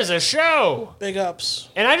 Now there's a show. Big ups.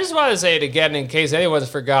 And I just want to say it again in case anyone's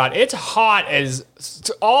forgot. It's hot as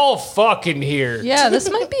all fucking here. Yeah, this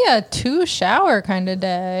might be a 2-shower kind of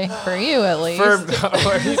day for you, at least.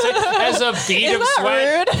 As a bead Is of that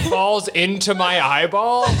sweat rude? falls into my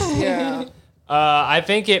eyeball. Yeah. I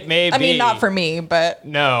think it may be. I mean, not for me, but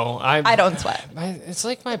No, I don't sweat. It's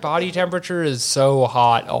like my body temperature is so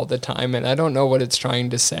hot all the time, and I don't know what it's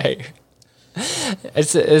trying to say.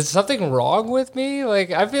 Is something wrong with me?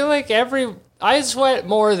 Like, I feel like I sweat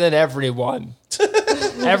more than everyone.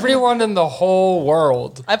 Everyone in the whole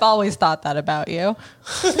world. I've always thought that about you.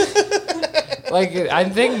 Like, I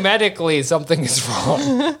think medically something is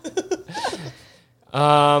wrong.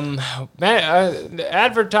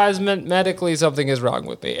 Advertisement, medically something is wrong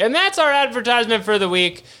with me. And that's our advertisement for the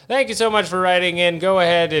week. Thank you so much for writing in. Go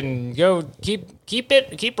ahead and go keep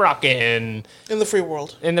rocking In the free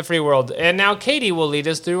world. in the free world. And now Katie will lead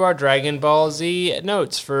us through our Dragon Ball Z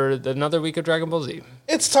notes for another week of Dragon Ball Z.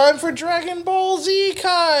 It's time for Dragon Ball Z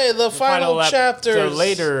Kai, the final chapters. The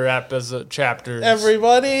later episode chapters.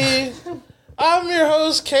 Everybody, I'm your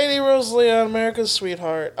host, Katie Rose Leon, America's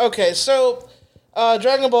sweetheart. Okay, so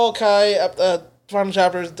Dragon Ball Kai, final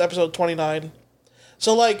chapters, episode 29.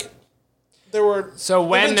 So, like, there were... So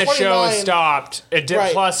when the show 29 stopped, it did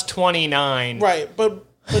Right. plus 29. Right, but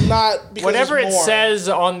not because Whatever it there's more. says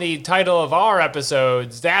on the title of our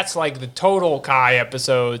episodes, that's like the total Kai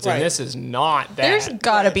episodes, Right. and this is not that. There's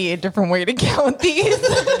got to be a different way to count these.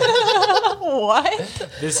 What?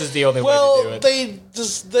 This is the only way to Well, do it.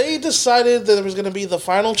 they decided that it was going to be the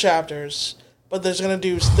final chapters, but they're going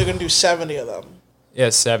to do 70 of them. Yeah,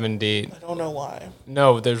 70. I don't know why.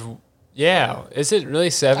 No, there's... Yeah. Is it really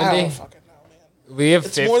 70? I don't fucking know, man. We have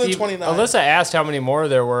It's 50. more than 29. Alyssa asked how many more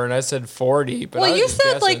there were, and I said 40. But I Well, was you just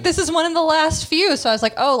said, like, guessing. this is one of the last few, so I was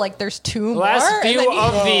like, oh, like, there's two more? Last And few then you-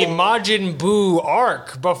 of the Majin Buu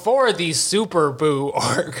arc before the Super Buu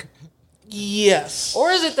arc. Yes. Or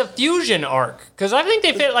is it the Fusion arc? Because I think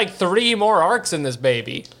they fit like 3 more arcs in this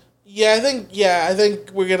baby. Yeah, I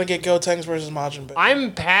think we're going to get Gotenks versus Majin Buu.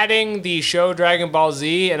 I'm patting the show Dragon Ball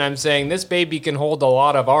Z, and I'm saying this baby can hold a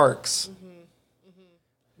lot of arcs.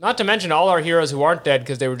 Not to mention all our heroes who aren't dead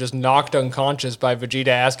because they were just knocked unconscious by Vegeta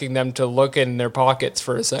asking them to look in their pockets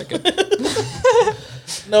for a second.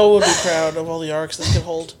 Noah would be proud of all the arcs this can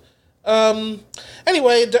hold.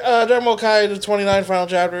 Anyway, Dragon Ball Kai, the 29 final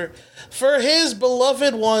chapter. For his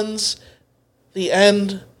beloved ones, the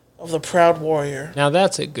end of the Proud Warrior. Now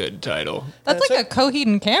that's a good title. That's like a Coheed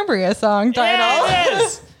and Cambria song title. Yeah, it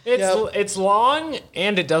is. Yep. It's long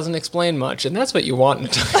and it doesn't explain much, and that's what you want in a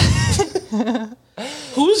title.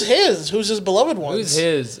 Who's his? Who's his beloved ones? Who's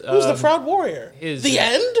his? Who's the Proud Warrior? his- The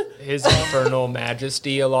end? His infernal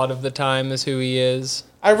majesty a lot of the time is who he is.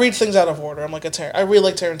 I read things out of order. I'm like I read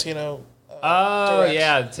like Tarantino. Oh, Direct.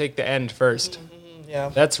 yeah, take the end first. Yeah.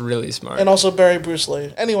 That's really smart. And also Barry Bruce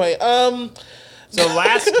Lee. Anyway, So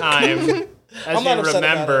last time, as I'm not you upset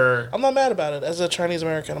about remember, it. I'm not mad about it. As a Chinese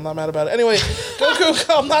American, I'm not mad about it. Anyway,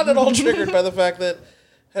 Goku, I'm not at all triggered by the fact that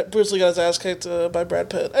Bruce Lee got his ass kicked by Brad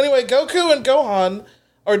Pitt. Anyway, Goku and Gohan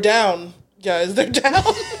are down. Guys, they're down.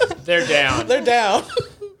 they're down. They're down.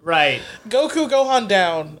 Right. Goku, Gohan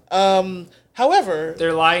down. However,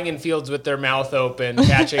 They're lying in fields with their mouth open,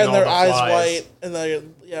 catching and all their the eyes flies. white, and They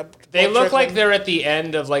blood look like trickling. they're at the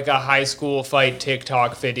end of like a high school fight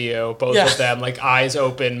TikTok video, both Yeah. of them, like eyes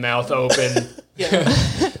open, mouth open, Yeah.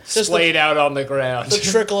 Just splayed out on the ground. the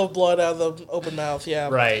trickle of blood out of the open mouth. Yeah.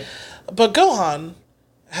 Right. But Gohan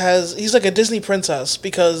he's like a Disney princess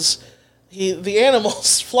because the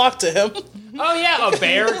animals flock to him. Oh yeah, a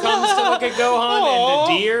bear comes to look at Gohan Aw,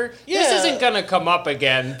 and a deer. This yeah. isn't gonna come up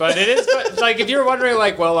again, but it is. Like if you're wondering,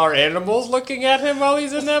 like, well, are animals looking at him while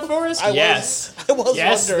he's in that forest? Yes, I was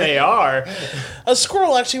yes, wondering. they are. A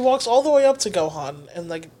squirrel actually walks all the way up to Gohan and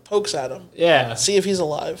like pokes at him, Yeah, see if he's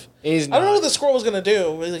alive. he's. I don't know not. what the squirrel was gonna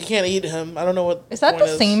do. He can't eat him. I don't know what. Is that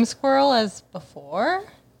point the same squirrel as before?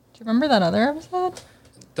 Do you remember that other episode?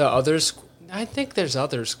 The other I think there's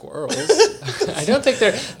other squirrels. I don't think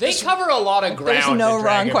they cover a lot of ground. There's no in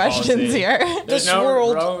wrong Dragon Ball questions Z. here. This no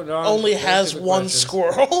world wrong only has specific one questions.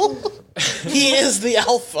 squirrel. He is the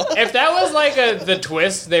alpha. If that was like the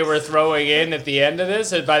twist they were throwing in at the end of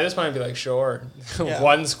this, and by this point I'd be like, sure, Yeah.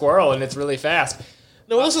 one squirrel and it's really fast.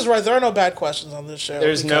 No, this is right. There are no bad questions on this show.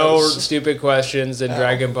 There's no because- stupid questions in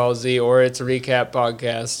Dragon Ball Z or its recap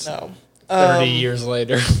podcast. No. 30 years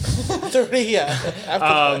later. 30, yeah.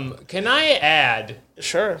 After Can I add,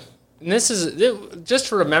 sure. and this is just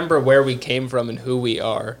to remember where we came from and who we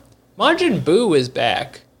are. Majin Buu is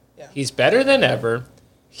back. Yeah. He's better than ever.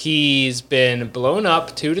 He's been blown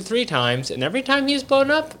up 2 to 3 times, and every time he's blown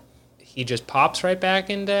up, he just pops right back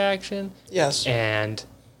into action. Yes. And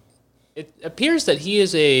it appears that he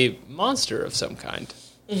is a monster of some kind.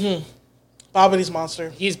 Bobity's monster.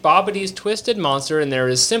 He's Bobity's twisted monster, and there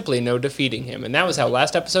is simply no defeating him. And that was how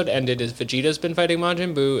last episode ended, is Vegeta's been fighting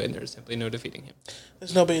Majin Buu, and there's simply no defeating him.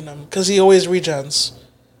 There's no beating him because he always regens,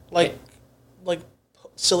 like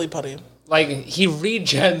silly putty. Like, he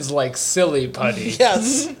regens like Silly Putty.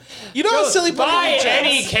 Yes. You know how silly putty Buy regens?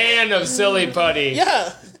 any can of Silly Putty.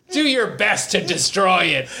 Yeah. Do your best to destroy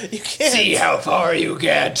it. You can't. See how far you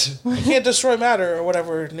get. You can't destroy matter or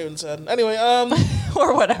whatever Newton said. Anyway,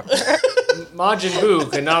 or whatever. Majin Buu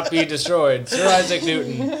cannot be destroyed. Sir Isaac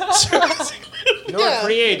Newton. Nor Yeah.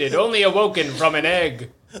 created, only awoken from an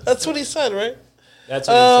egg. that's what he said, right? That's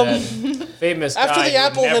what he said. Famous After guy the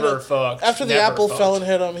apple who hit never him, fucked. after the never apple fucked. fell and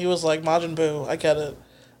hit him, he was like, Majin Buu, I get it.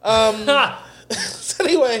 Ha! So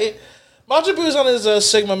anyway, Majin Buu's on his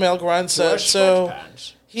Sigma male grind set, Rush so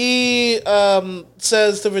sweatpants. he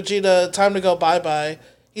says to Vegeta, time to go bye-bye.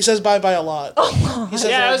 He says bye-bye a lot. He says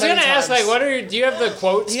Yeah, it I was many gonna ask, times. like, do you have the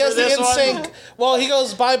quotes He for has the this one? NSYNC. Well, he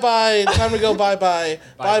goes bye-bye, time to go bye-bye,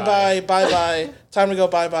 bye-bye, bye-bye, time to go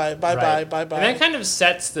bye-bye, bye-bye, Right. bye-bye. And that kind of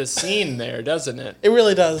sets the scene there, doesn't it? It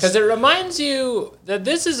really does. Because it reminds you that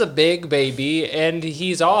this is a big baby and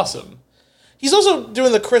he's awesome. He's also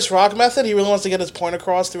doing the Chris Rock method. He really wants to get his point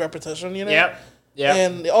across through repetition, you know? Yep.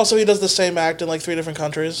 And also he does the same act in like 3 different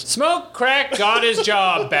countries. Smoke Crack got his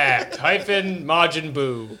job back. Hyphen Majin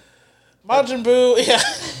Buu. Majin Buu,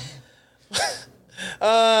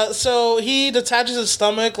 yeah. So he detaches his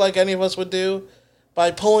stomach like any of us would do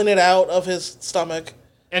by pulling it out of his stomach.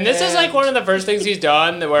 And this is like one of the first things he's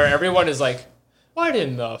done where everyone is like, what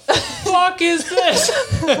in the fuck is this?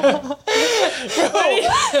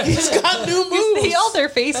 He's got new moves. See all their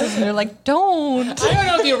faces and they're like, don't. I don't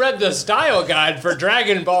know if you read the style guide for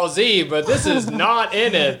Dragon Ball Z, but this is not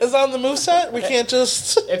in it. Is on the moveset? We can't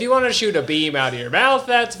just... If you want to shoot a beam out of your mouth,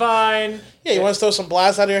 that's fine. Yeah, you want to throw some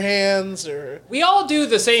blast out of your hands, or... We all do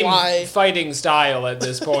the same Fly. fighting style at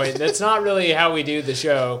this point. That's not really how we do the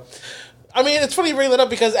show. I mean, it's funny you bring that up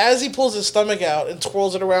because as he pulls his stomach out and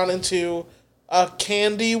twirls it around into a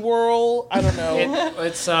candy whirl, I don't know.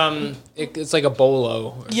 It's like a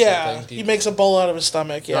bolo. Or Yeah, something. he makes a bowl out of his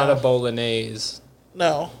stomach, yeah. Not a bolognese.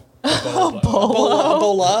 No. Bolo.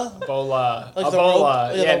 Bola? Bola. Like A the bola.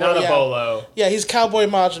 rope? Yeah, Yeah, the not rope, a yeah. bolo. Yeah, he's Cowboy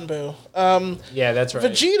Majin Buu. Yeah, that's right.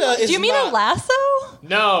 Vegeta is Do you mean not... a lasso?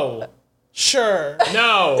 No. Sure.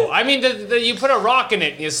 No. I mean, you put a rock in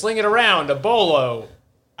it and you sling it around. A bolo.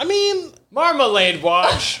 I mean, Marmalade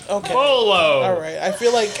watch. Okay. Bolo. all right. I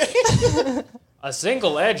feel like... A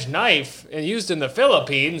single-edged knife used in the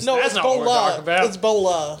Philippines. no, That's it's not what we're talking Bola. about. It's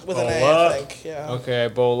Bola with an A, Bola. I think. Yeah. Okay,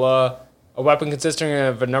 bola. A weapon consisting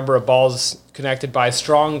of a number of balls connected by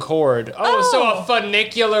strong cord. So a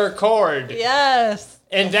funicular cord. Yes.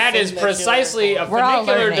 And that is Funicular precisely a We're all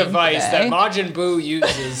funicular learning device today. that Majin Buu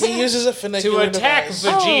uses He uses a to funicular attack device.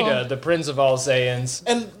 Vegeta, Oh. the Prince of all Saiyans.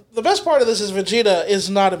 And the best part of this is Vegeta is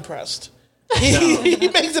not impressed. He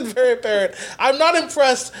makes it very apparent. I'm not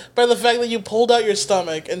impressed by the fact that you pulled out your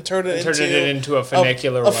stomach and turned it into a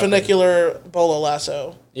funicular a weapon. funicular Bola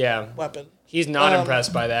lasso Yeah. weapon. He's not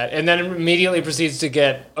impressed by that. And then immediately proceeds to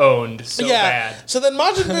get owned so bad. So then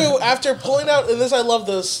Majin Buu, after pulling out, and this I love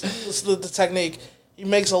this is the technique. He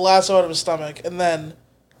makes a lasso out of his stomach and then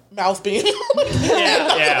mouth beam.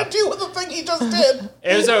 Yeah. Do with the thing he just did.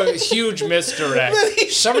 It was a huge misdirect. Then he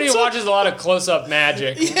Somebody who shoots watches a lot of close-up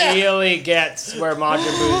magic Yeah. really gets where Majin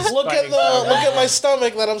Buu's Look at fighting from. look at my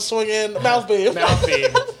stomach that I'm swinging. Mouth beam. Mouth beam.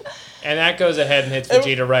 And that goes ahead and hits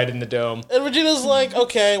Vegeta right in the dome. And Vegeta's like,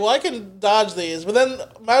 okay, well I can dodge these, but then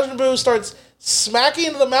Majin Buu starts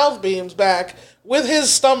smacking the mouth beams back with his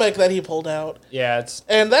stomach that he pulled out, Yeah, it's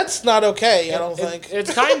and that's not okay. I don't think.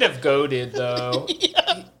 it's kind of goated though.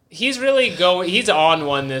 He's really he's on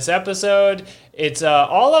one this episode. It's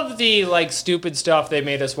all of the like stupid stuff they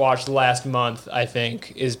made us watch last month, I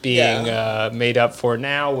think, is being made up for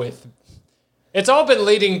now with it's all been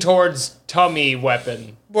leading towards tummy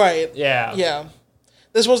weapon. Right. Yeah. Yeah.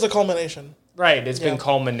 This was the culmination. Right, it's been Yeah.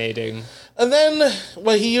 culminating. And then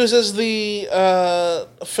when he uses the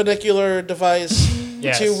funicular device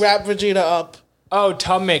Yes. to wrap Vegeta up Oh,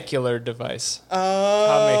 tummicular device. Oh,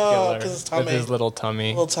 Tummicular. because it's With tummy. his little tummy.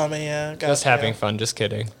 Little tummy, yeah. Gotcha. Just having fun, just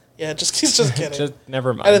kidding. Yeah, he's just kidding. Just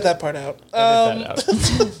never mind. Edit that part out. Edit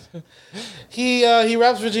that out. He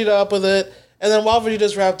wraps Vegeta up with it, and then while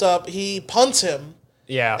Vegeta's wrapped up, he punts him,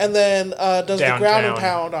 Yeah. and then does the ground and Downtown.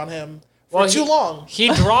 pound on him for too long. He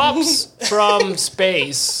drops from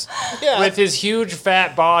space Yeah. with his huge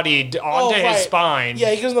fat body onto his right. spine.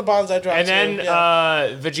 Yeah, he gives him the bonsai drop. And then too. Yeah.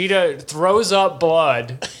 Vegeta throws up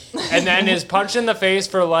blood and then is punched in the face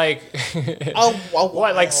for like,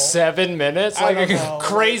 what, like 7 minutes? I Like don't a know.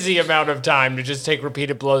 crazy amount of time to just take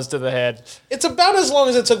repeated blows to the head. It's about as long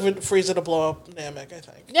as it took Frieza to blow up Namek, I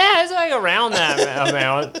think. Yeah, it's like around that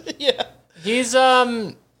amount. Yeah. He's,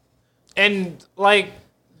 and like,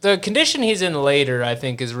 the condition he's in later, I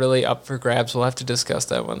think, is really up for grabs. We'll have to discuss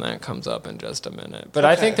that when that comes up in just a minute. But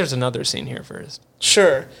I Okay. think there's another scene here first.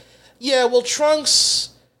 Sure. Yeah, well, Trunks,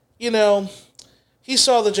 he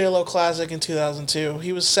saw the JLo Classic in 2002.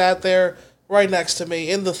 He was sat there right next to me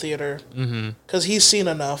in the theater because he's seen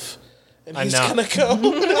enough. And he's Enough. going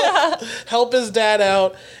to go help his dad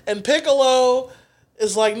out. And Piccolo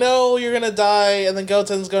is like, no, you're going to die. And then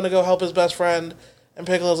Goten's going to go help his best friend. And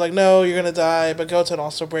Piccolo's like, no, you're going to die. But Goten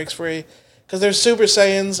also breaks free because they're Super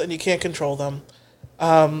Saiyans and you can't control them.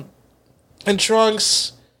 And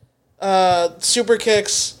Trunks super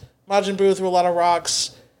kicks Majin Buu through a lot of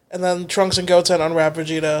rocks. And then Trunks and Goten unwrap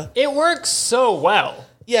Vegeta. It works so well.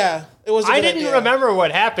 Yeah, it was a I good didn't idea. remember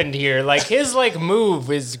what happened here. Like, his, like,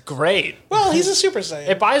 move is great. Well, he's a Super Saiyan.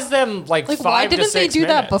 It buys them, like 5 why to 6 didn't they do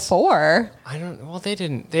minutes. that before? I don't. Well, they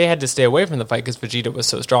didn't. They had to stay away from the fight because Vegeta was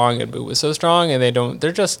so strong and Boo was so strong, and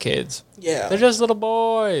they're just kids. Yeah. They're just little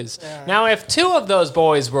boys. Yeah. Now, if 2 of those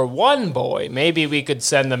boys were one boy, maybe we could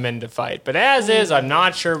send them into fight. But as is, I'm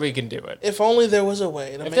not sure we can do it. If only there was a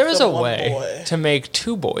way to If make there was them a one way boy. to make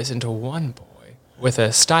 2 boys into one boy with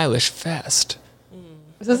a stylish vest.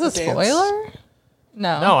 Is this a Dance. spoiler?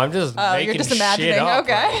 No. No, I'm just Oh, making you're just shit imagining. up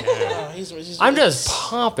Okay. right now. Oh, he's I'm just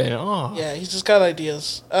popping off. Yeah, he's just got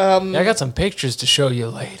ideas. I got some pictures to show you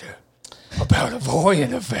later about a boy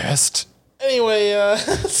in a vest. Anyway,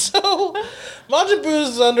 so Majin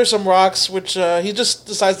Buu's under some rocks, which he just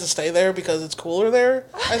decides to stay there because it's cooler there,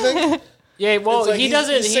 I think. Yeah, well, It's like he he's-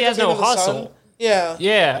 doesn't. he's He sick has of being no in the sun. hustle. Yeah.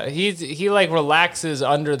 Yeah, he like relaxes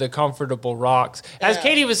under the comfortable rocks. As Yeah.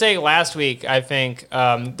 Katie was saying last week, I think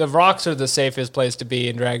the rocks are the safest place to be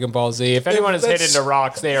in Dragon Ball Z. If anyone is hit That's- into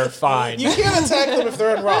rocks, they are fine. You can't attack them if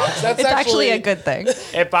they're in rocks. That's It's actually a good thing.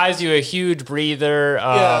 It buys you a huge breather.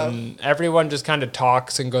 Everyone just kind of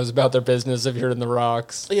talks and goes about their business if you're in the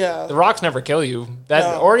rocks. Yeah. The rocks never kill you,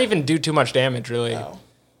 No. or even do too much damage. Really, No.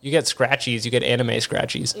 you get scratchies. You get anime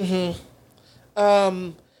scratchies.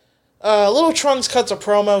 Little Trunks cuts a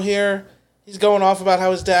promo here. He's going off about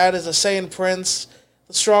how his dad is a Saiyan prince,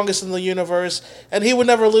 the strongest in the universe, and he would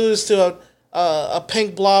never lose to a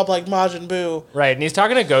pink blob like Majin Buu. Right, and he's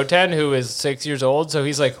talking to Goten, who is 6 years old. So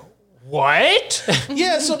he's like, "What?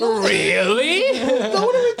 Yeah, so Really?" no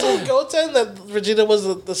one ever told Goten that Vegeta was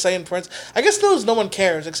the Saiyan prince. I guess no one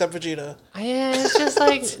cares except Vegeta. Yeah, it's just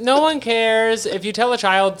like no one cares. If you tell a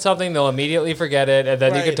child something, they'll immediately forget it, and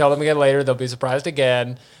then you can Right. tell them again later. They'll be surprised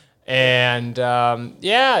again. And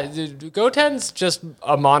Goten's just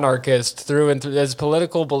a monarchist through and through. His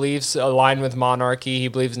political beliefs align with monarchy. He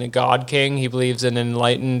believes in a god king. He believes in an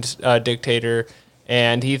enlightened dictator.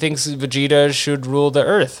 And he thinks Vegeta should rule the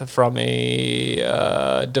earth from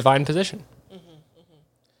a divine position.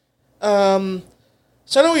 So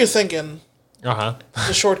I know what you're thinking. Uh-huh.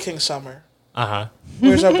 The Short King Summer. Uh-huh.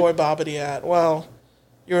 Where's our boy Babidi at? Well,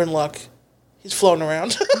 you're in luck. He's floating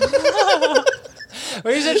around.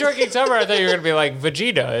 When you said Short King Summer, I thought you were going to be like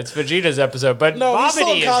Vegeta. It's Vegeta's episode. But No, he's still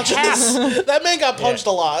Babidi is half. unconscious. That man got punched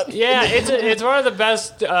a lot. Yeah, it's one of the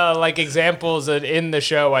best like examples in the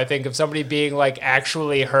show, I think, of somebody being like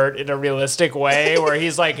actually hurt in a realistic way, where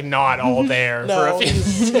he's like not all there No, for a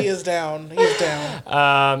few. he is down. He's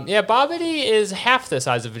down. Yeah, Babidi is half the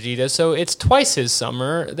size of Vegeta, so it's twice his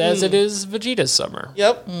summer as it is Vegeta's summer.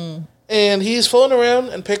 Yep. And he's floating around,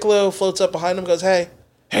 and Piccolo floats up behind him, goes, "Hey."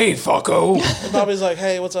 Hey, fucko! And Bobby's like,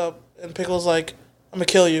 "Hey, what's up?" And Piccolo's like, "I'm gonna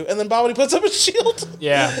kill you." And then Bobby puts up a shield.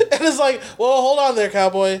 Yeah. And it's like, "Well, hold on there,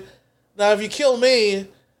 cowboy. Now, if you kill me,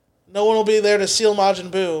 no one will be there to seal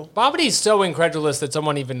Majin Buu." Babidi's so incredulous that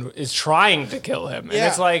someone even is trying to kill him, and Yeah.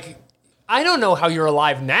 it's like, I don't know how you're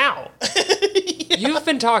alive now. You've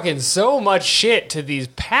been talking so much shit to these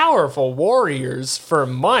powerful warriors for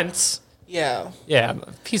months. Yeah. Yeah,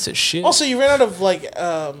 piece of shit. Also, you ran out of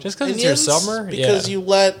Just 'cause it's your minions summer? because Yeah. you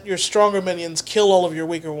let your stronger minions kill all of your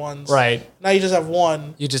weaker ones. Right. Now you just have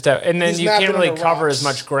one. You just have, and then He's you can't napping really under cover rocks. as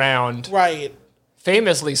much ground. Right.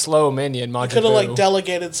 famously slow minion, Majin Could have like Buu.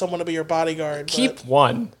 delegated someone to be your bodyguard. Keep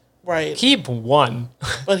one. right. Keep one.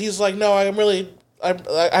 But he's like, no, I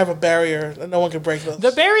have a barrier and no one can break this.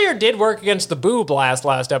 The barrier did work against the Boo Blast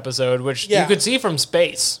last episode, which Yeah. you could see from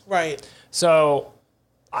space. right. So,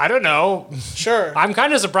 I don't know. Sure. I'm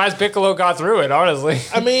kind of surprised Piccolo got through it, honestly.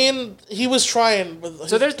 I mean, he was trying with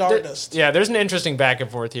his There's darndest. there's an interesting back and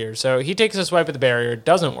forth here. So he takes a swipe at the barrier, it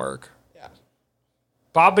doesn't work. Yeah.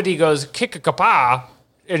 Babidi goes kick a kapa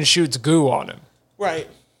and shoots goo on him. Right.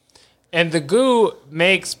 And the goo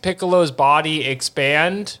makes Piccolo's body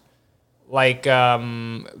expand like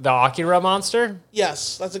the Akira monster.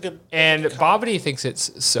 Yes, that's a good. And Babidi thinks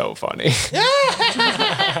it's so funny.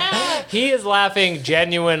 He is laughing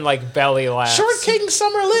genuine like belly laughs. Short King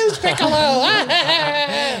Summer lives, Piccolo.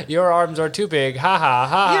 Your arms are too big. Ha ha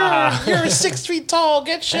ha. You're 6 feet tall.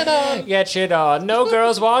 Get shit on. Get shit on. No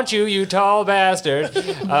girls want you, you tall bastard.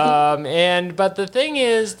 But the thing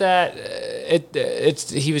is that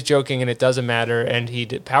he was joking and it doesn't matter. And he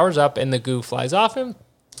powers up and the goo flies off him.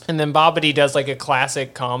 And then Babidi does like a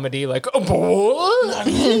classic comedy, like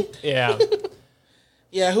oh, yeah.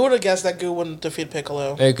 Yeah, who would have guessed that Goo wouldn't defeat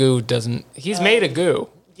Piccolo? A goo doesn't. He's made a goo.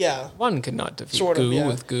 Yeah, One could not defeat sort of. goo Yeah.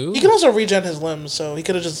 with goo. He can also regen his limbs, so he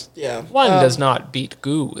could have just One does not beat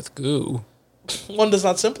goo with goo. One does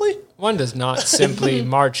not simply. One does not simply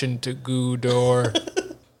march into goo door.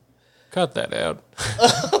 Cut that out.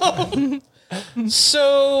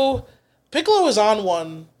 So Piccolo is on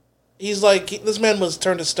one. He's like this man was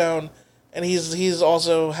turned to stone, and he's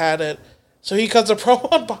also had it. So he cuts a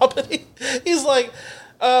promo on Babidi. He's like,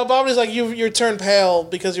 Babidi's like, you're turned pale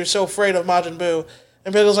because you're so afraid of Majin Buu.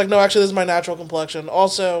 And Piccolo's like, no, actually, this is my natural complexion.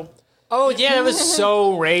 Also, Oh yeah, that was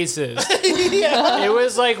so racist. It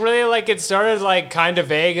was like really like it started like kind of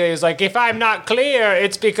vague. It was like, if I'm not clear,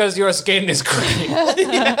 it's because your skin is green.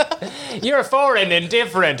 You're foreign and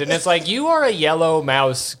different, and it's like you are a yellow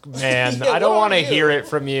mouse, man. Yeah, I don't what want to are you? hear it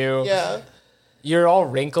from you. yeah. You're all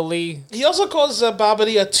wrinkly. He also calls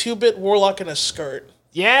Babidi a 2-bit warlock in a skirt.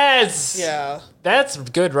 Yes. Yeah. That's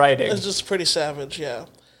good writing. It's just pretty savage, yeah.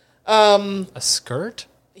 A skirt?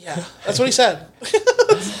 Yeah, that's what he said.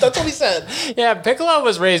 That's what he said. Yeah, Piccolo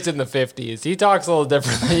was raised in the 50s. He talks a little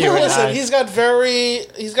different than you and Listen, I.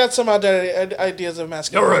 he's got some outdated ideas of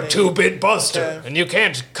masculinity. You're a 2-bit buster, Okay. and you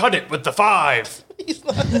can't cut it with the 5. You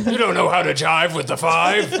don't know how to jive with the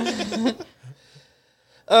 5.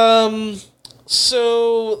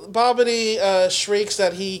 So Babidi shrieks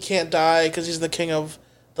that he can't die because he's the king of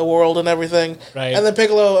the world and everything. Right. And then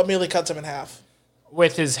Piccolo immediately cuts him in half.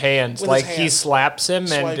 With his hands. With like his he hands. slaps him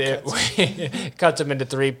and Swipe it cuts him into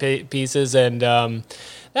 3 pieces. And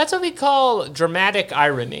that's what we call dramatic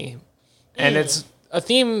irony. And it's a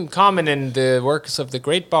theme common in the works of the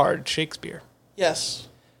great bard Shakespeare. Yes.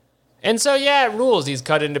 And so, yeah, it rules. He's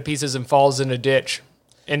cut into pieces and falls in a ditch,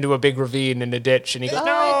 into a big ravine in a ditch. And he goes, Oh,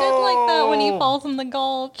 no! I did like that when he falls in the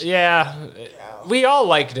gulch. Yeah, we all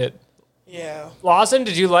liked it. Yeah. Lawson,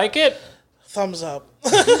 did you like it? Thumbs up.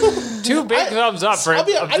 2 big thumbs up for I'll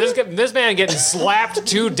be- I this man getting slapped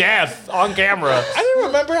to death on camera. I didn't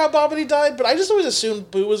remember how Babidi died, but I just always assumed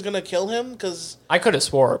Boo was going to kill him because, I could have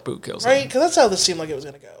swore Boo kills him. right? Because that's how this seemed like it was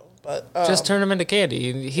going to go. But Just turn him into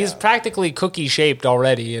candy. He's practically cookie shaped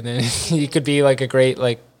already, and then he could be like a great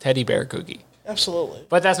like teddy bear cookie. absolutely.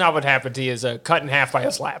 But that's not what happened. He is cut in half by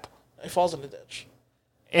a slap, He falls in the ditch.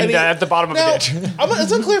 and he- at the bottom of Now, a ditch.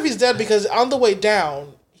 it's unclear if he's dead because on the way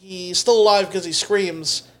down, he's still alive because he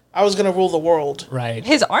screams, I was going to rule the world. Right.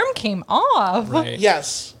 His arm came off. Right.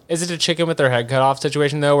 Yes. Is it a chicken with their head cut off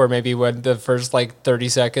situation though, where maybe when the first like 30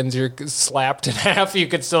 seconds you're slapped in half, you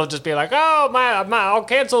could still just be like, "Oh my, I'll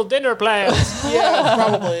cancel dinner plans." Yeah,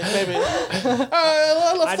 probably. Maybe.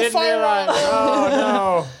 I left I the didn't fire realize. on.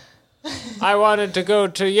 Oh no. I wanted to go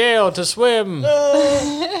to Yale to swim.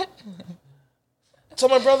 So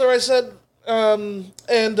my brother, I said,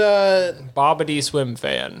 Bobbity swim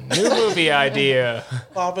fan. New movie idea.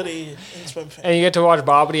 Babidi and swim fan. And you get to watch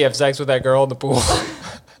Bobbity have sex with that girl in the pool.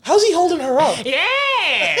 How's he holding her up?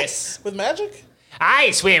 Yes! With magic?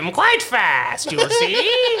 I swim quite fast, you'll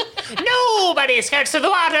see. Nobody gets to the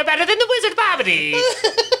water better than the wizard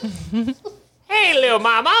Bobbity. Hey, little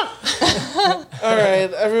mama. All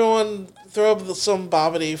right, everyone, throw up some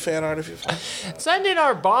Babidi fan art if you find. Send in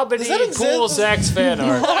our that Bobbity exist? pool sex fan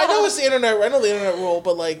art. I know it's the internet. I know the internet rule,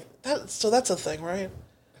 but like that. So that's a thing, right?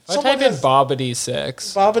 I type in Bobbity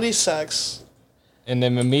sex Babidi sex. and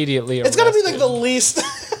then immediately It's gotta be like the least.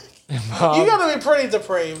 You gotta be pretty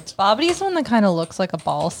depraved. Bobity's one that kind of looks like a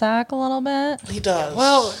ball sack a little bit. He does.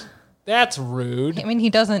 Well, that's rude. I mean, he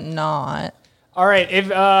doesn't not. All right, if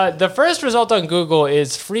the first result on Google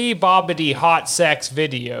is free Bobbity hot sex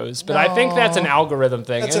videos, but I think that's an algorithm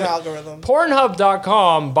thing. That's an algorithm.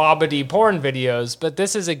 Pornhub.com Bobbity porn videos, but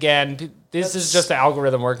this is just the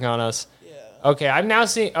algorithm working on us. Yeah. Okay, I'm now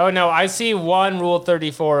seeing. Oh no, I see one Rule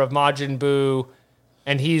 34 of Majin Buu,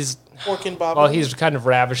 and he's Porking Bobbity. well, he's kind of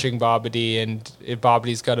ravishing Bobbity, and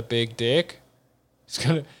Bobbity's got a big dick. He's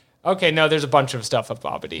gonna. Okay, no, there's a bunch of stuff of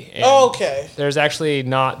Bobbity. And Okay. There's actually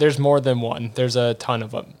not. There's more than one. There's a ton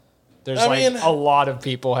of them. There's a lot of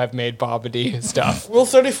people have made Bobbity stuff. Rule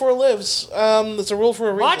 34 lives. It's a rule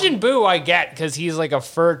for a reason. Majin Buu I get because he's like a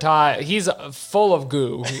fertile. He's full of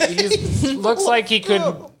goo. He looks like he could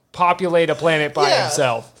populate a planet by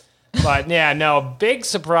himself. But yeah, no, big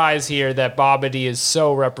surprise here that Bobbity is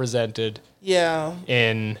so represented. Yeah.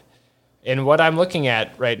 In what I'm looking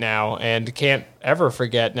at right now, and can't ever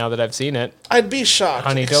forget now that I've seen it. I'd be shocked.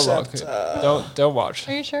 Honey, don't except, look. Don't watch.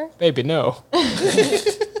 Are you sure? Baby, no.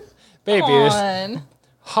 Baby, Come on.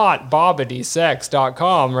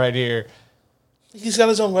 hotbobbitysex.com right here. He's got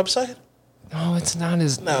his own website? No, it's not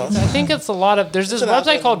his. No. I think it's a lot of. There's this an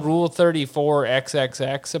website algorithm. called Rule 34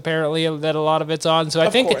 XXX apparently that a lot of it's on. So I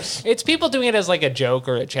think course. it's people doing it as like a joke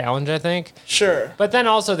or a challenge. I think, Sure. but then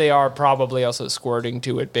also they are probably also squirting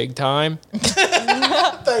to it big time.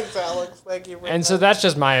 Thanks, Alex. Thank you. And so that's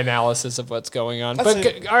just my analysis of what's going on. That's But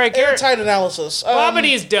a all right, Garrett, airtight analysis.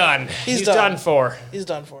 Bobbity's done. He's done for. He's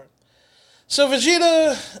done for. So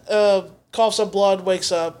Vegeta coughs up blood,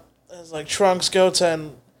 wakes up, is like, Trunks,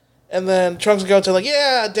 Goten. And then Trunks and Goten like,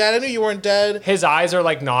 yeah, Dad, I knew you weren't dead. His eyes are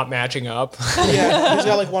like not matching up. Yeah, he's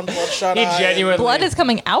got like one bloodshot He eye. genuinely. Blood is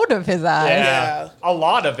coming out of his eyes. Yeah, a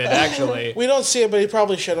lot of it actually. We don't see it, but he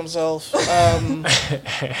probably shit himself.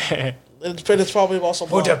 It's probably also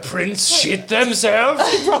blood. Would a prince shit themselves?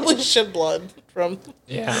 He probably shit blood from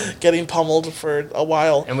Yeah. getting pummeled for a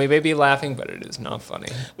while. And we may be laughing, but it is not funny.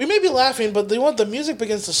 We may be laughing, but the music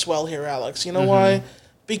begins to swell here, Alex. You know Mm-hmm. why?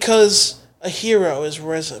 Because a hero is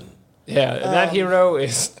risen. Yeah, and that hero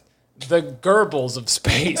is the Goebbels of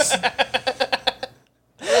space.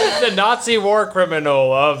 The Nazi war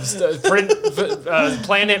criminal of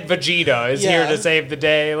planet Vegeta is here Yeah. to save the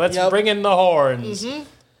day. Let's Yep. bring in the horns.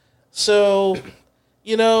 So,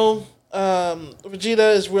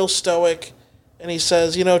 Vegeta is real stoic, and he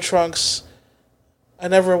says, Trunks, I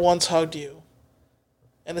never once hugged you.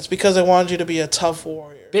 And it's because I wanted you to be a tough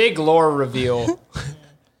warrior. Big lore reveal.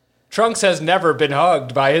 Trunks has never been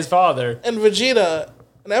hugged by his father. And Vegeta,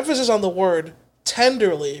 an emphasis on the word,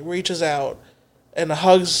 tenderly reaches out and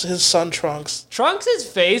hugs his son Trunks. Trunks'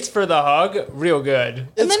 face for the hug, real good. And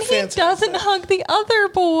It's then he fantastic. doesn't hug the other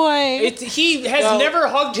boy. He has never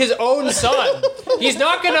hugged his own son. He's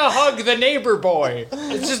not gonna hug the neighbor boy.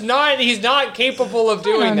 It's just not. He's not capable of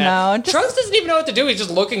doing don't that. know, just- Trunks doesn't even know what to do. He's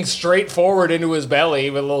just looking straight forward into his belly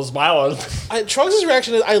with a little smile on. Trunks'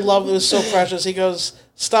 reaction is, I love it was so precious. He goes,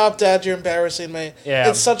 "Stop, Dad, you're embarrassing me." Yeah.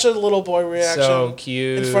 It's such a little boy reaction. So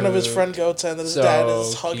cute. In front of his friend Goten, that his dad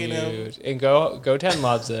is hugging him. And Goten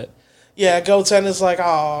loves it. Yeah, Goten is like,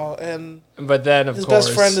 "Aw," and But then, of his course,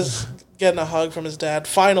 best friend is getting a hug from his dad,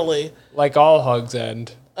 finally. like all hugs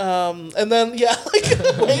end. And then,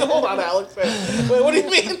 wait, hold on, Alex. Wait, what do you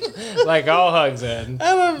mean? Like all hugs end.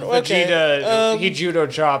 I don't know. Okay. Vegeta, he judo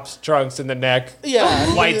chops Trunks in the neck.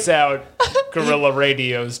 Yeah. Lights out, guerrilla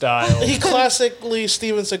radio style. He classically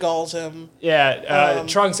Steven Seagals him. Yeah,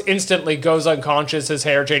 Trunks instantly goes unconscious. His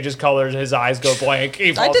hair changes colors. His eyes go blank.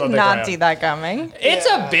 He falls I did on the not ground. see that coming. It's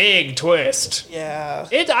Yeah. a big twist. Yeah.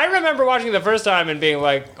 I remember watching it the first time and being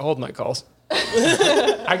like, "Hold my calls.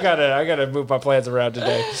 I gotta move my plans around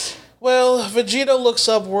today." Well, Vegeta looks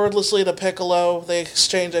up wordlessly to Piccolo. They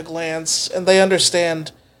exchange a glance, and they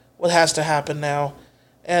understand what has to happen now.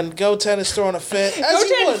 And Goten is throwing a fit, as he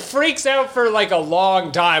Goten would. freaks out for like a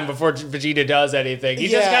long time before Vegeta does anything. He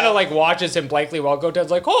just Yeah. kind of like watches him blankly while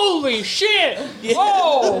Goten's like, "Holy shit!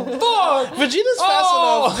 Oh fuck!" Vegeta's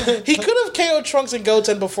Oh! fast enough. He could have KO'd Trunks and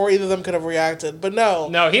Goten before either of them could have reacted, but no.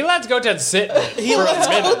 No, he lets Goten sit He for lets a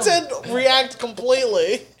minute. Goten react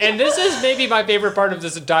completely. And this is maybe my favorite part of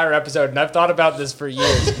this entire episode, and I've thought about this for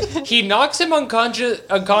years. He knocks him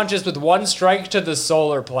unconscious with one strike to the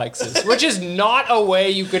solar plexus, which is not a way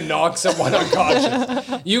you could knock someone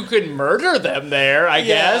unconscious. You could murder them there, I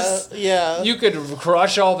guess. Yeah. You could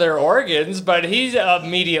crush all their organs, but he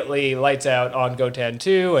immediately lights out on Goten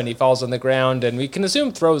too, and he falls on the ground, and we can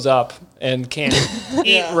assume throws up and can't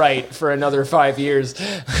eat Yeah. right for another 5 years.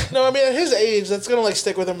 No, I mean, at his age, that's going to,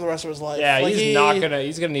 stick with him the rest of his life. Yeah, Like,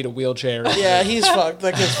 he's gonna need a wheelchair. Yeah, he's fucked.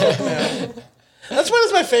 That kid's fucked now. That's why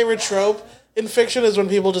it's my favorite trope. in fiction is when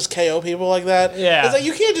people just KO people like that. Yeah. It's like,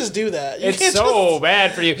 you can't just do that. You It's can't so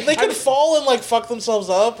bad for you. They could fall and, like, fuck themselves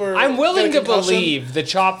up, or I'm willing get a to concussion. believe the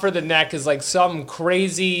chop for the neck is like some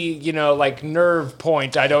crazy, like nerve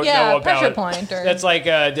point I don't Yeah, know about. pressure point or- That's like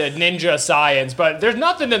the ninja science, but there's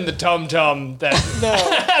nothing in the tum-tum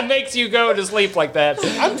that makes you go to sleep like that.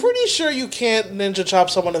 I'm pretty sure you can't ninja chop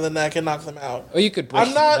someone in the neck and knock them out. Well, you could. break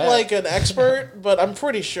I'm not your neck. like an expert, but I'm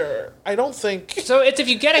pretty sure. I don't think. So it's if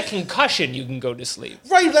you get a concussion, you can go to sleep.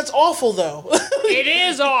 Right, that's awful though. It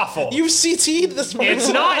is awful. You've CT'd this person. It's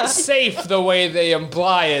not safe the way they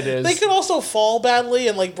imply it is. They could also fall badly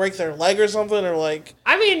and like break their leg or something, or like.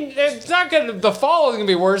 I mean, it's not gonna. The fall is gonna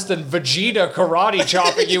be worse than Vegeta karate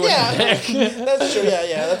chopping you in Yeah, the neck. that's true.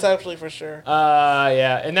 Yeah, that's actually for sure.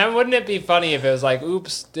 Yeah, and then wouldn't it be funny if it was like,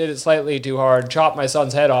 oops, did it slightly too hard, chopped my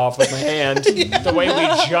son's head off with my hand, the way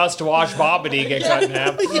we just watched Bobbity get cut in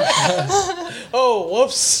half. Oh,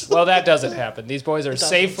 whoops! Well, that doesn't happen. These boys are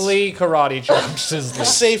safely karate chopped to sleep.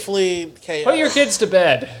 Safely KO. Put your kids to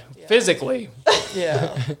bed, physically.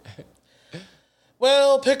 Yeah.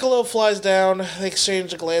 Well, Piccolo flies down. They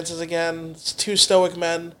exchange glances again. It's two stoic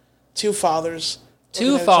men, two fathers.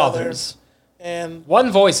 Two looking at each other, fathers, and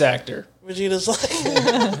one voice actor. Vegeta's like.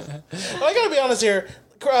 Well, I gotta be honest here.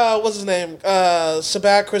 What's his name?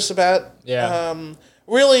 Chris Sabat. Yeah.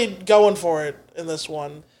 Really going for it in this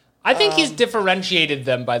one. I think he's differentiated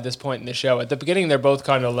them by this point in the show. At the beginning, they're both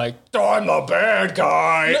kind of like, I'm the bad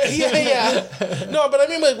guy. Yeah. No, but I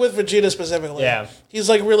mean like with Vegeta specifically. Yeah. He's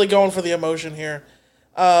like really going for the emotion here.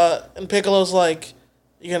 And Piccolo's like,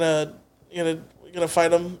 you gonna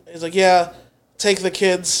fight him? He's like, yeah, take the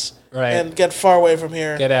kids Right. and get far away from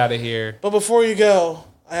here. Get out of here. But before you go,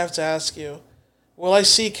 I have to ask you, will I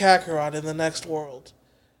see Kakarot in the next world?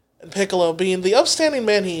 And Piccolo, being the upstanding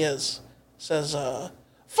man he is, says,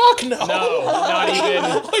 fuck no. No, not even.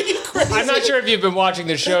 Are you crazy? I'm not sure if you've been watching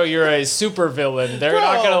the show. You're a super villain. They're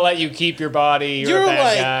not Bro. going to let you keep your body. You're a bad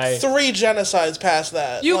like guy. 3 genocides past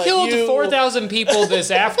that. You Like, killed 4,000 people this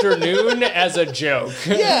afternoon as a joke.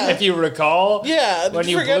 Yeah. If you recall. Yeah. When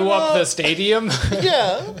you forget blew up about- the stadium.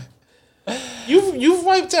 Yeah. You've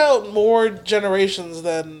wiped out more generations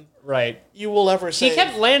than Right. you will ever see. He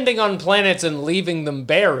kept landing on planets and leaving them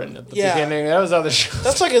barren at the Yeah. beginning. That was how the show.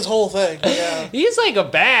 That's like his whole thing. Yeah. He's like a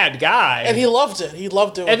bad guy. And he loved it. He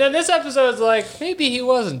loved doing And it. then this episode's like, maybe he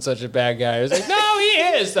wasn't such a bad guy. I was like, no, he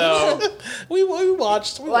is, though. We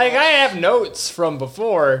watched. Like, I have notes from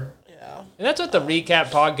before. Yeah. And that's what the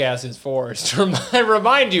recap podcast is for, is to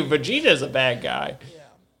remind you Vegeta's a bad guy.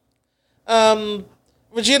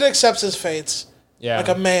 Vegeta accepts his fates. Yeah. Like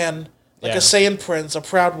a man. Like Yeah. a Saiyan prince. A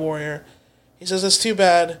proud warrior. He says, it's too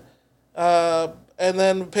bad. And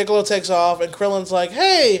then Piccolo takes off, and Krillin's like,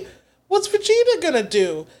 hey, what's Vegeta gonna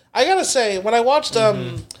do? I gotta say, when I watched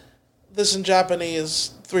this in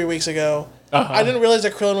Japanese 3 weeks ago, I didn't realize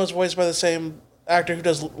that Krillin was voiced by the same actor who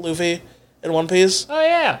does Luffy in One Piece. Oh,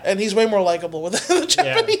 yeah. And he's way more likable with the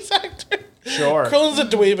Japanese actor. Sure. Krillin's a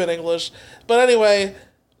dweeb in English. But anyway,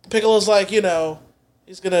 Piccolo's like,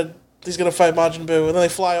 he's gonna fight Majin Buu, and then they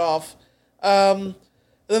fly off. And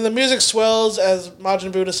then the music swells as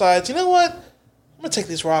Majin Buu decides, you know what? I'm gonna take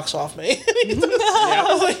these rocks off me. I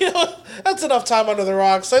was like, that's enough time under the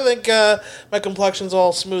rocks. I think my complexion's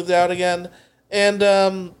all smoothed out again. And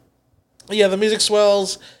the music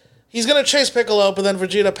swells. He's gonna chase Piccolo, but then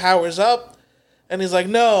Vegeta powers up, and he's like,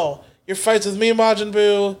 no, your fight's with me, Majin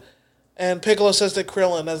Buu. And Piccolo says to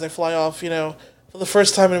Krillin as they fly off, for the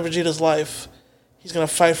first time in Vegeta's life, he's gonna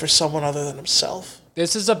fight for someone other than himself.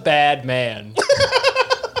 This is a bad man.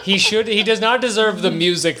 He does not deserve the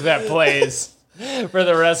music that plays for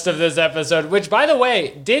the rest of this episode. Which, by the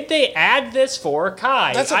way, did they add this for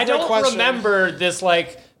Kai? That's a I great don't question. remember this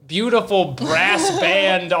beautiful brass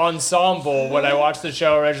band ensemble when I watched the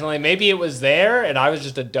show originally. Maybe it was there and I was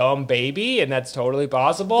just a dumb baby, and that's totally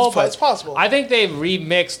possible. It's possible. I think they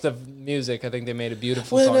remixed the music. I think they made a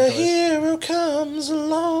beautiful When song a choice. hero comes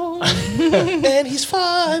along and he's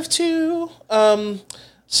 5'2".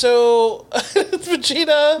 So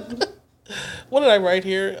Vegeta. What did I write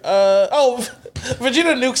here?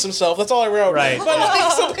 Vegeta nukes himself. That's all I wrote. Right. But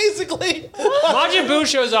so basically, Majin Buu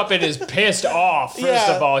shows up and is pissed off, first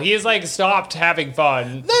Yeah. of all. He is stopped having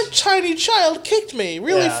fun. that tiny child kicked me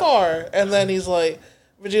really Yeah. far, and then he's like,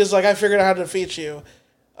 Vegeta's like, I figured out how to defeat you.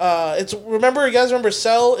 You guys remember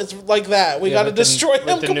Cell? It's like that. We got to destroy him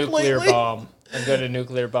with the completely. nuclear bomb. I'm going to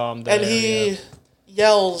nuclear bomb. And he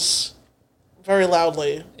yells very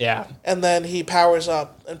loudly, Yeah. and then he powers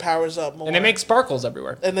up more. And it makes sparkles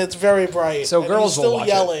everywhere. and it's very bright. So and girls he's will still watch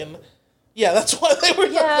it. yelling, Yeah, that's why they were.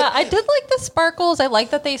 Yeah, I did like the sparkles. I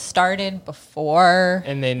like that they started before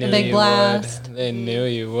And they knew the Big you Blast. would. They knew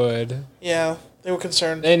you would. Yeah, they were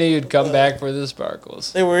concerned. They knew you'd come back for the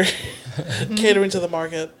sparkles. They were catering to the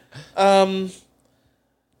market.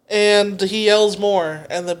 And he yells more,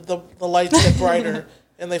 and the lights get brighter,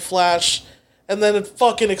 and they flash, and then it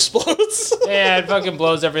fucking explodes. Yeah, it fucking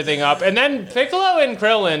blows everything up. And then Piccolo and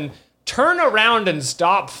Krillin turn around and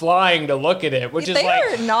stop flying to look at it, which is They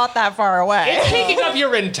like... are not that far away. It's taking up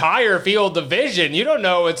your entire field of vision. You don't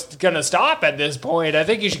know it's gonna stop at this point. I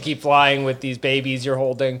think you should keep flying with these babies you're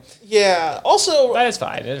holding. Yeah. Also, But it's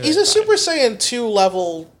fine. he's a Super Saiyan 2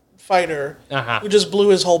 level fighter who just blew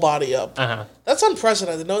his whole body up. That's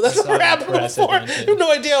unprecedented. No, that's never happened before. I have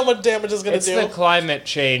no idea how much damage it's going to do. It's the climate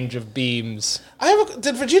change of beams.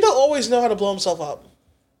 Did Vegeta always know how to blow himself up?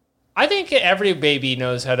 I think every baby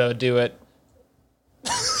knows how to do it.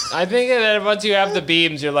 I think that once you have the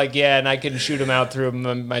beams, you're like, yeah, and I can shoot them out through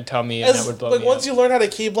my tummy, and that would blow me once up. you learn how to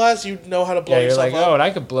ki blast, you know how to blow Yeah, you're yourself like, up. oh,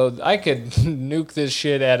 and I could nuke this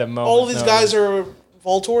shit at a moment. All these guys are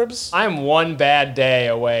Voltorbs. I'm one bad day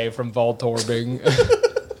away from Voltorbing.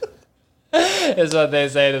 Is what they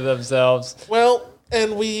say to themselves. Well,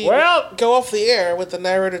 and we go off the air with the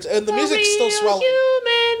narrator, and the music's still swelling.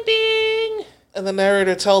 Human being. And the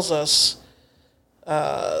narrator tells us,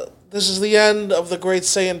 this is the end of the great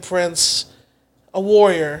Saiyan Prince, a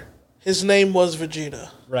warrior. His name was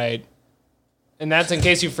Vegeta. Right. And that's in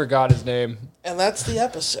case you forgot his name. And that's the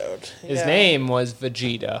episode. His name was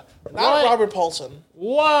Vegeta. Not Robert Paulson.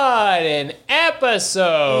 What an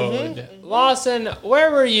episode! Lawson,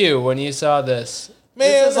 where were you when you saw this? Man.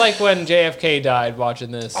 This is like when JFK died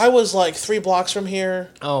watching this. I was like 3 blocks from here.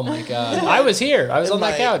 Oh my god. I was here. I was on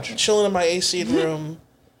that couch. Chilling in my AC room,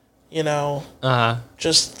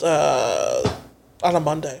 just on a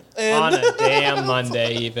Monday. And On a damn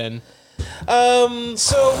Monday, even. so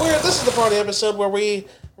this is the part of the episode where we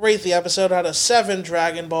rate the episode out of 7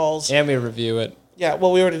 Dragon Balls. And we review it. Yeah,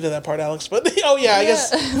 well, we already did that part, Alex. But I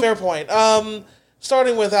guess fair point.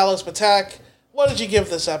 Starting with Alex Patak, what did you give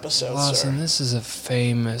this episode, Lawson, sir? this is a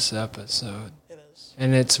famous episode. It is.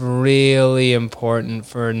 And it's really important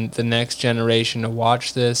for the next generation to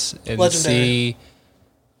watch this and Legendary.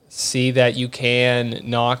 see that you can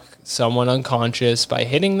knock someone unconscious by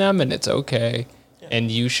hitting them, and it's okay. Yeah.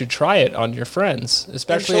 And you should try it on your friends,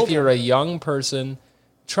 especially if you're a young person.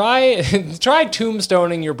 Try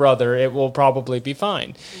tombstoning your brother. It will probably be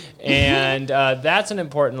fine. And that's an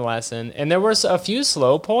important lesson. And there were a few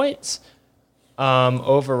slow points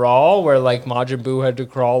overall where like Majin Buu had to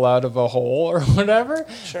crawl out of a hole or whatever.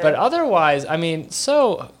 Sure. But otherwise, I mean,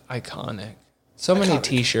 so iconic. So many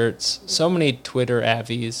T-shirts. So many Twitter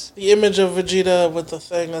avies. The image of Vegeta with the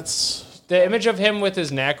thing that's... The image of him with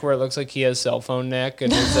his neck where it looks like he has cell phone neck and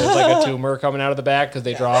there's like a tumor coming out of the back because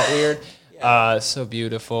they draw it weird. So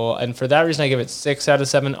beautiful. And for that reason, I give it 6 out of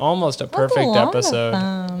 7. Almost a perfect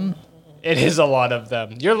episode. It is a lot of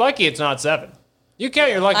them. You're lucky it's not 7. You count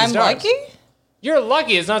your lucky I'm stars. lucky? You're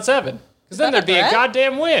lucky it's not 7. Because then there'd be a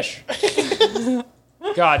goddamn wish.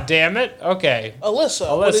 God damn it. Okay.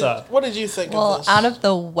 Alyssa. What did you think of this? Out of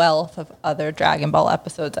the wealth of other Dragon Ball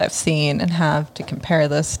episodes I've seen and have to compare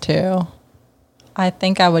this to, I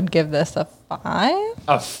think I would give this a 5.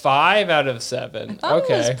 A 5 out of 7. I thought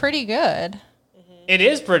it was pretty good. It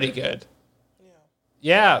is pretty good.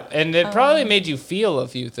 Yeah, and it probably made you feel a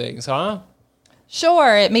few things, huh?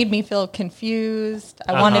 Sure, it made me feel confused.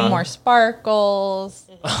 I wanted more sparkles.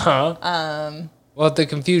 Well, the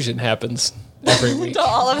confusion happens every week. To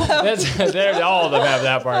all of them. All of them have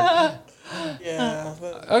that part. Yeah.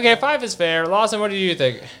 Okay, 5 is fair. Lawson, what do you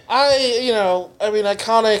think? Iconic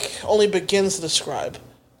only begins to describe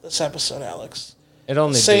this episode, Alex. It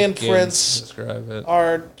only Saiyan begins Prince, to describe it.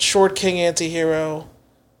 our short king anti-hero,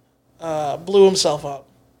 blew himself up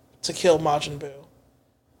to kill Majin Buu.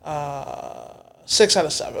 6 out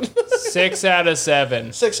of 7. 6 out of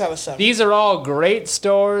 7. 6 out of 7. These are all great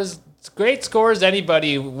scores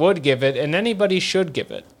anybody would give it, and anybody should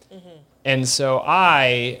give it. And so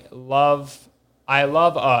I love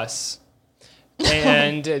us.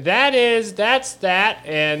 And that's that,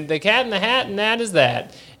 and the Cat in the Hat, and that is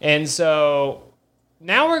that. And so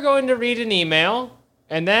now we're going to read an email,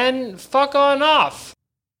 and then fuck on off.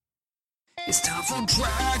 It's time for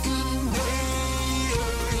Dragon Mail.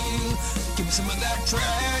 Give me some of that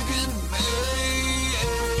Dragon Mail.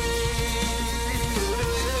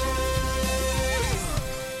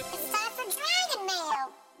 It's time for Dragon Mail,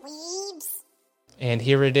 weebs. And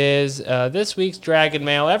here it is, this week's Dragon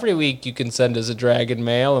Mail. Every week you can send us a Dragon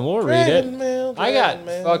Mail, and we'll read it. Dragon Mail, I got Dragon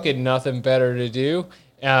Mail. fucking nothing better to do.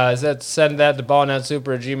 Send that to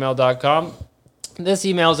ballnetsuper@gmail.com. This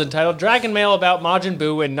email is entitled Dragon Mail about Majin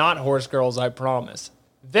Buu and not Horse Girls, I promise.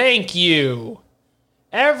 Thank you.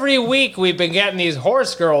 Every week we've been getting these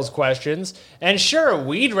Horse Girls questions, and sure,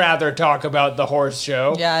 we'd rather talk about the horse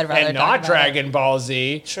show Yeah, I'd rather and talk not about Dragon Ball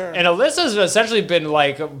Z. Sure. And Alyssa's essentially been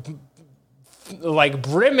like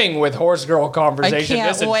brimming with horse girl conversation I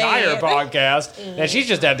can't this entire wait. podcast, and she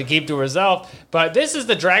just had to keep to herself. But this is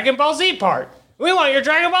the Dragon Ball Z part. We want your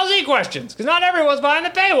Dragon Ball Z questions, because not everyone's behind the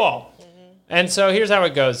paywall. And so here's how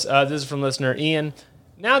it goes. This is from listener Ian.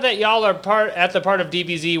 Now that y'all are at the part of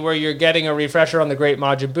DBZ where you're getting a refresher on the great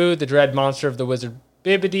Majin Buu, the dread monster of the wizard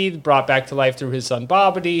Bibbidi, brought back to life through his son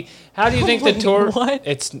Bobbidi, how do you think the tour... What?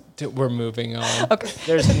 We're moving on. Okay.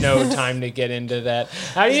 There's no time to get into that.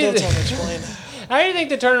 How do you... No time to explain. How do you think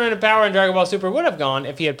the Tournament of Power in Dragon Ball Super would have gone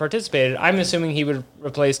if he had participated? I'm assuming he would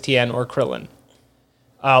replace Tien or Krillin.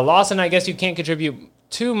 Lawson, I guess you can't contribute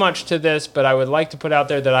too much to this, but I would like to put out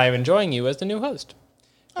there that I am enjoying you as the new host.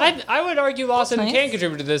 I would argue Lawson That's nice. can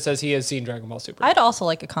contribute to this as he has seen Dragon Ball Super. I'd also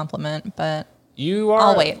like a compliment, but You are...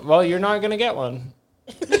 I'll wait. Well, you're not going to get one.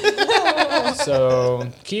 So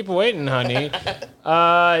keep waiting, honey.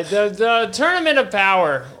 The Tournament of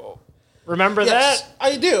Power. Remember Yes, that?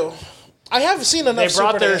 I do. I have seen enough. They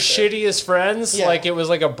brought Super their to answer. shittiest friends, Yeah. like it was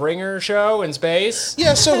like a bringer show in space.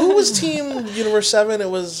 Yeah, so who was Team Universe 7? It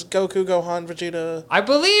was Goku, Gohan, Vegeta. I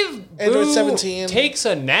believe Android Boo 17. takes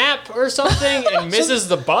a nap or something and misses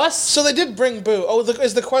the bus. So they did bring Boo. Oh,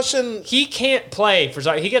 is the question... He can't play for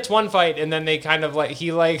he gets one fight and then they kind of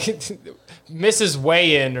he misses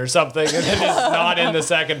weigh in or something and then is not in the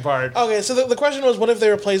second part. Okay, so the question was, what if they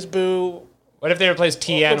replaced Boo? What if they replace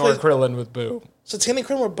Tien or replace- Krillin with Boo? So Tien and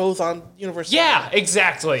Krillin were both on Universe 7. Yeah,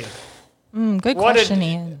 exactly. good What question, a-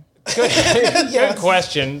 Ian. Good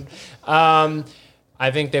question.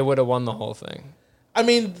 I think they would have won the whole thing. I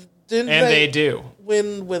mean, didn't And they do.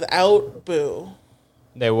 win without Boo?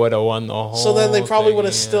 They would have won the whole So then they probably thing, would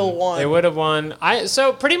have yeah. still won. They would have won.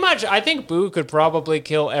 So pretty much, I think Boo could probably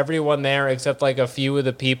kill everyone there except like a few of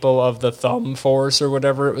the people of the Thumb Force or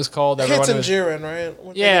whatever it was called. Hits Everyone and was, Jiren, right?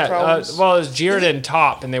 When they had yeah. problems. Well, it was Jiren and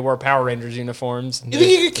Top, and they wore Power Rangers uniforms. You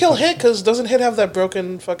think you could kill Hit? Because doesn't Hit have that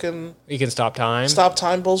broken fucking He can stop time? stop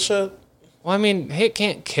time bullshit? Well, I mean, Hit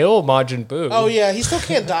can't kill Majin Buu. Oh, yeah, he still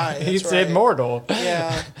can't die. That's He's right. immortal.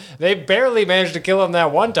 Yeah. They barely managed to kill him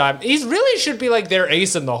that one time. He really should be like their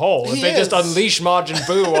ace in the hole. If He they just is. unleash Majin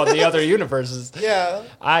Buu on the other universes. Yeah.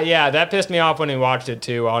 Yeah, that pissed me off when we watched it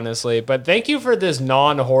too, honestly. But thank you for this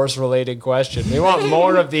non-horse related question. We want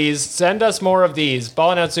more of these. Send us more of these.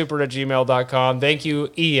 ballandoutssuper@gmail.com. Thank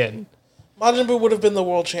you, Ian. Majin Buu would have been the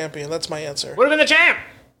world champion. That's my answer. Would have been the champ.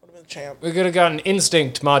 Would have been the champ. We could have gotten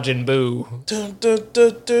Instinct Majin Buu. Dun, dun,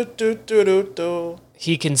 dun, dun, dun, dun, dun, dun.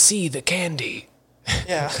 He can see the candy.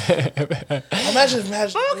 Yeah. Imagine.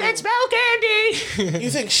 Who can smell candy? You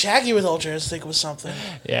think Shaggy with Ultra Instinct was something.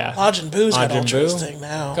 Yeah. Majin Buu's got Majin Ultra Buu? Instinct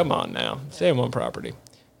now. Come on now. Same one property.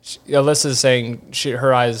 Alyssa's saying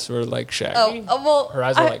her eyes were like Shaggy. Well, Her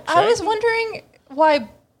eyes are like I was Shaggy. wondering why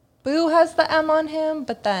Boo has the M on him,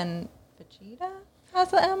 but then Vegeta has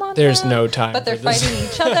the M on There's him. no time But they're for this. fighting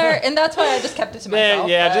each other, and that's why I just kept it to myself.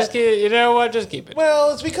 Yeah, just keep, you know what? Just keep it.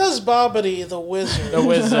 Well, it's because Bobbidi, the wizard, The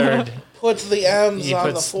wizard. puts the M's He on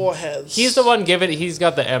the puts- foreheads. He's the one give it. He's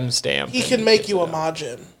got the M stamp. He can make you a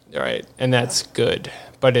Majin. Right, and that's good.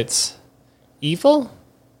 But it's evil?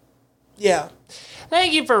 Yeah.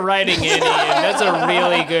 Thank you for writing in, Ian. That's a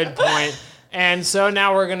really good point. And so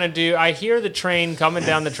now we're going to do, I hear the train coming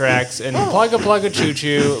down the tracks, and plug a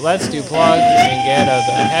choo-choo. Let's do plug and get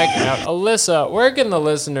the heck out. Alyssa, where can the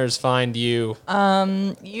listeners find you?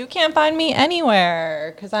 You can't find me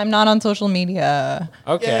anywhere because I'm not on social media.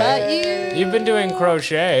 Okay. But You've been doing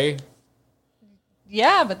crochet.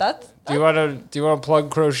 yeah, but that's Do you want to plug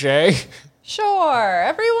crochet? sure.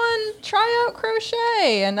 Everyone, try out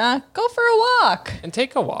crochet and go for a walk. And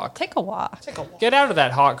take a walk. Take a walk. Get out of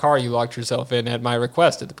that hot car you locked yourself in at my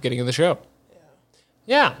request at the beginning of the show.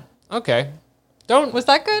 Yeah. Okay. Was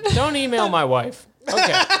that good? Don't email my wife.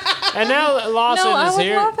 Okay. And now Lawson No, I is would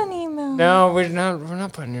here. love an email. No, we're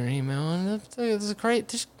not putting your email in. This is great.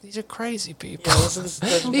 These are crazy people.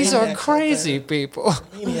 These are crazy people.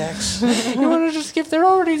 Maniacs. You want to just skip? They're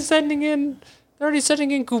already sending in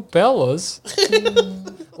Coupellas.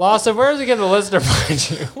 Lawson, where is it going to listener find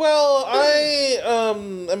you? Well, I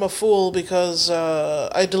am a fool because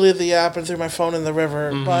I deleted the app and threw my phone in the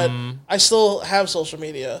river, but I still have social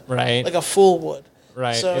media. Right. Like a fool would.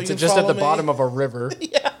 Right. So It's you just at follow the me. bottom of a river.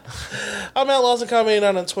 I'm at Lawson Comedy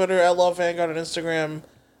on Twitter, at Love Vanguard on Instagram,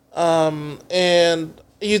 and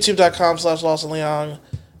youtube.com/Lawson Leong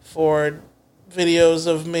for videos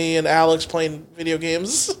of me and Alex playing video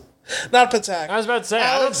games. Not Patak. I was about to say,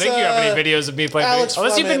 Alex, I don't think you have any videos of me playing Alex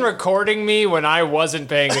unless you've been Fleming. recording me when I wasn't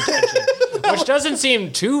paying attention, which doesn't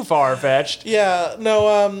seem too far-fetched. Yeah,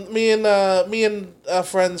 no, me and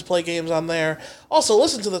friends play games on there. Also,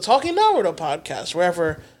 listen to the Talking Naruto podcast,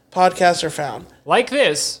 wherever podcasts are found. Like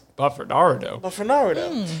this, but for Naruto. But for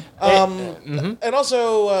Naruto. And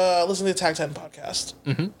also, listen to the Attack 10 podcast.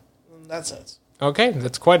 Mm-hmm. That's it. Okay,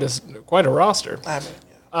 that's quite a roster. I mean,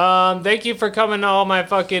 yeah. Thank you for coming to all my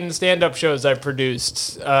fucking stand-up shows I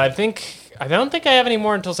produced. I don't think I have any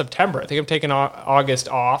more until September. I think I'm taking August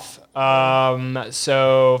off.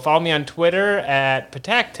 So follow me on Twitter at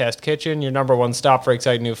Patak Test Kitchen, your number one stop for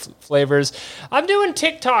exciting new flavors. I'm doing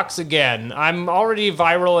TikToks again. I'm already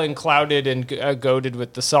viral and clouded and goated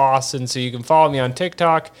with the sauce, and so you can follow me on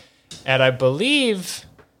TikTok at, I believe,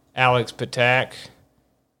 Alex Patak.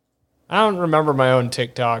 I don't remember my own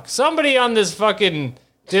TikTok. Somebody on this fucking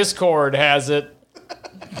Discord has it.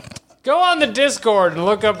 Go on the Discord and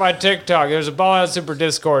look up my TikTok. There's a Ball Out Super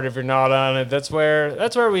Discord if you're not on it. That's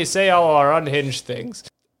where we say all our unhinged things.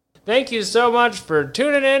 Thank you so much for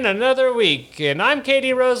tuning in another week. And I'm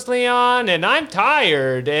Katie Rose Leon, and I'm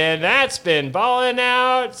tired. And that's been Ballin'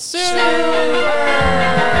 Out Super!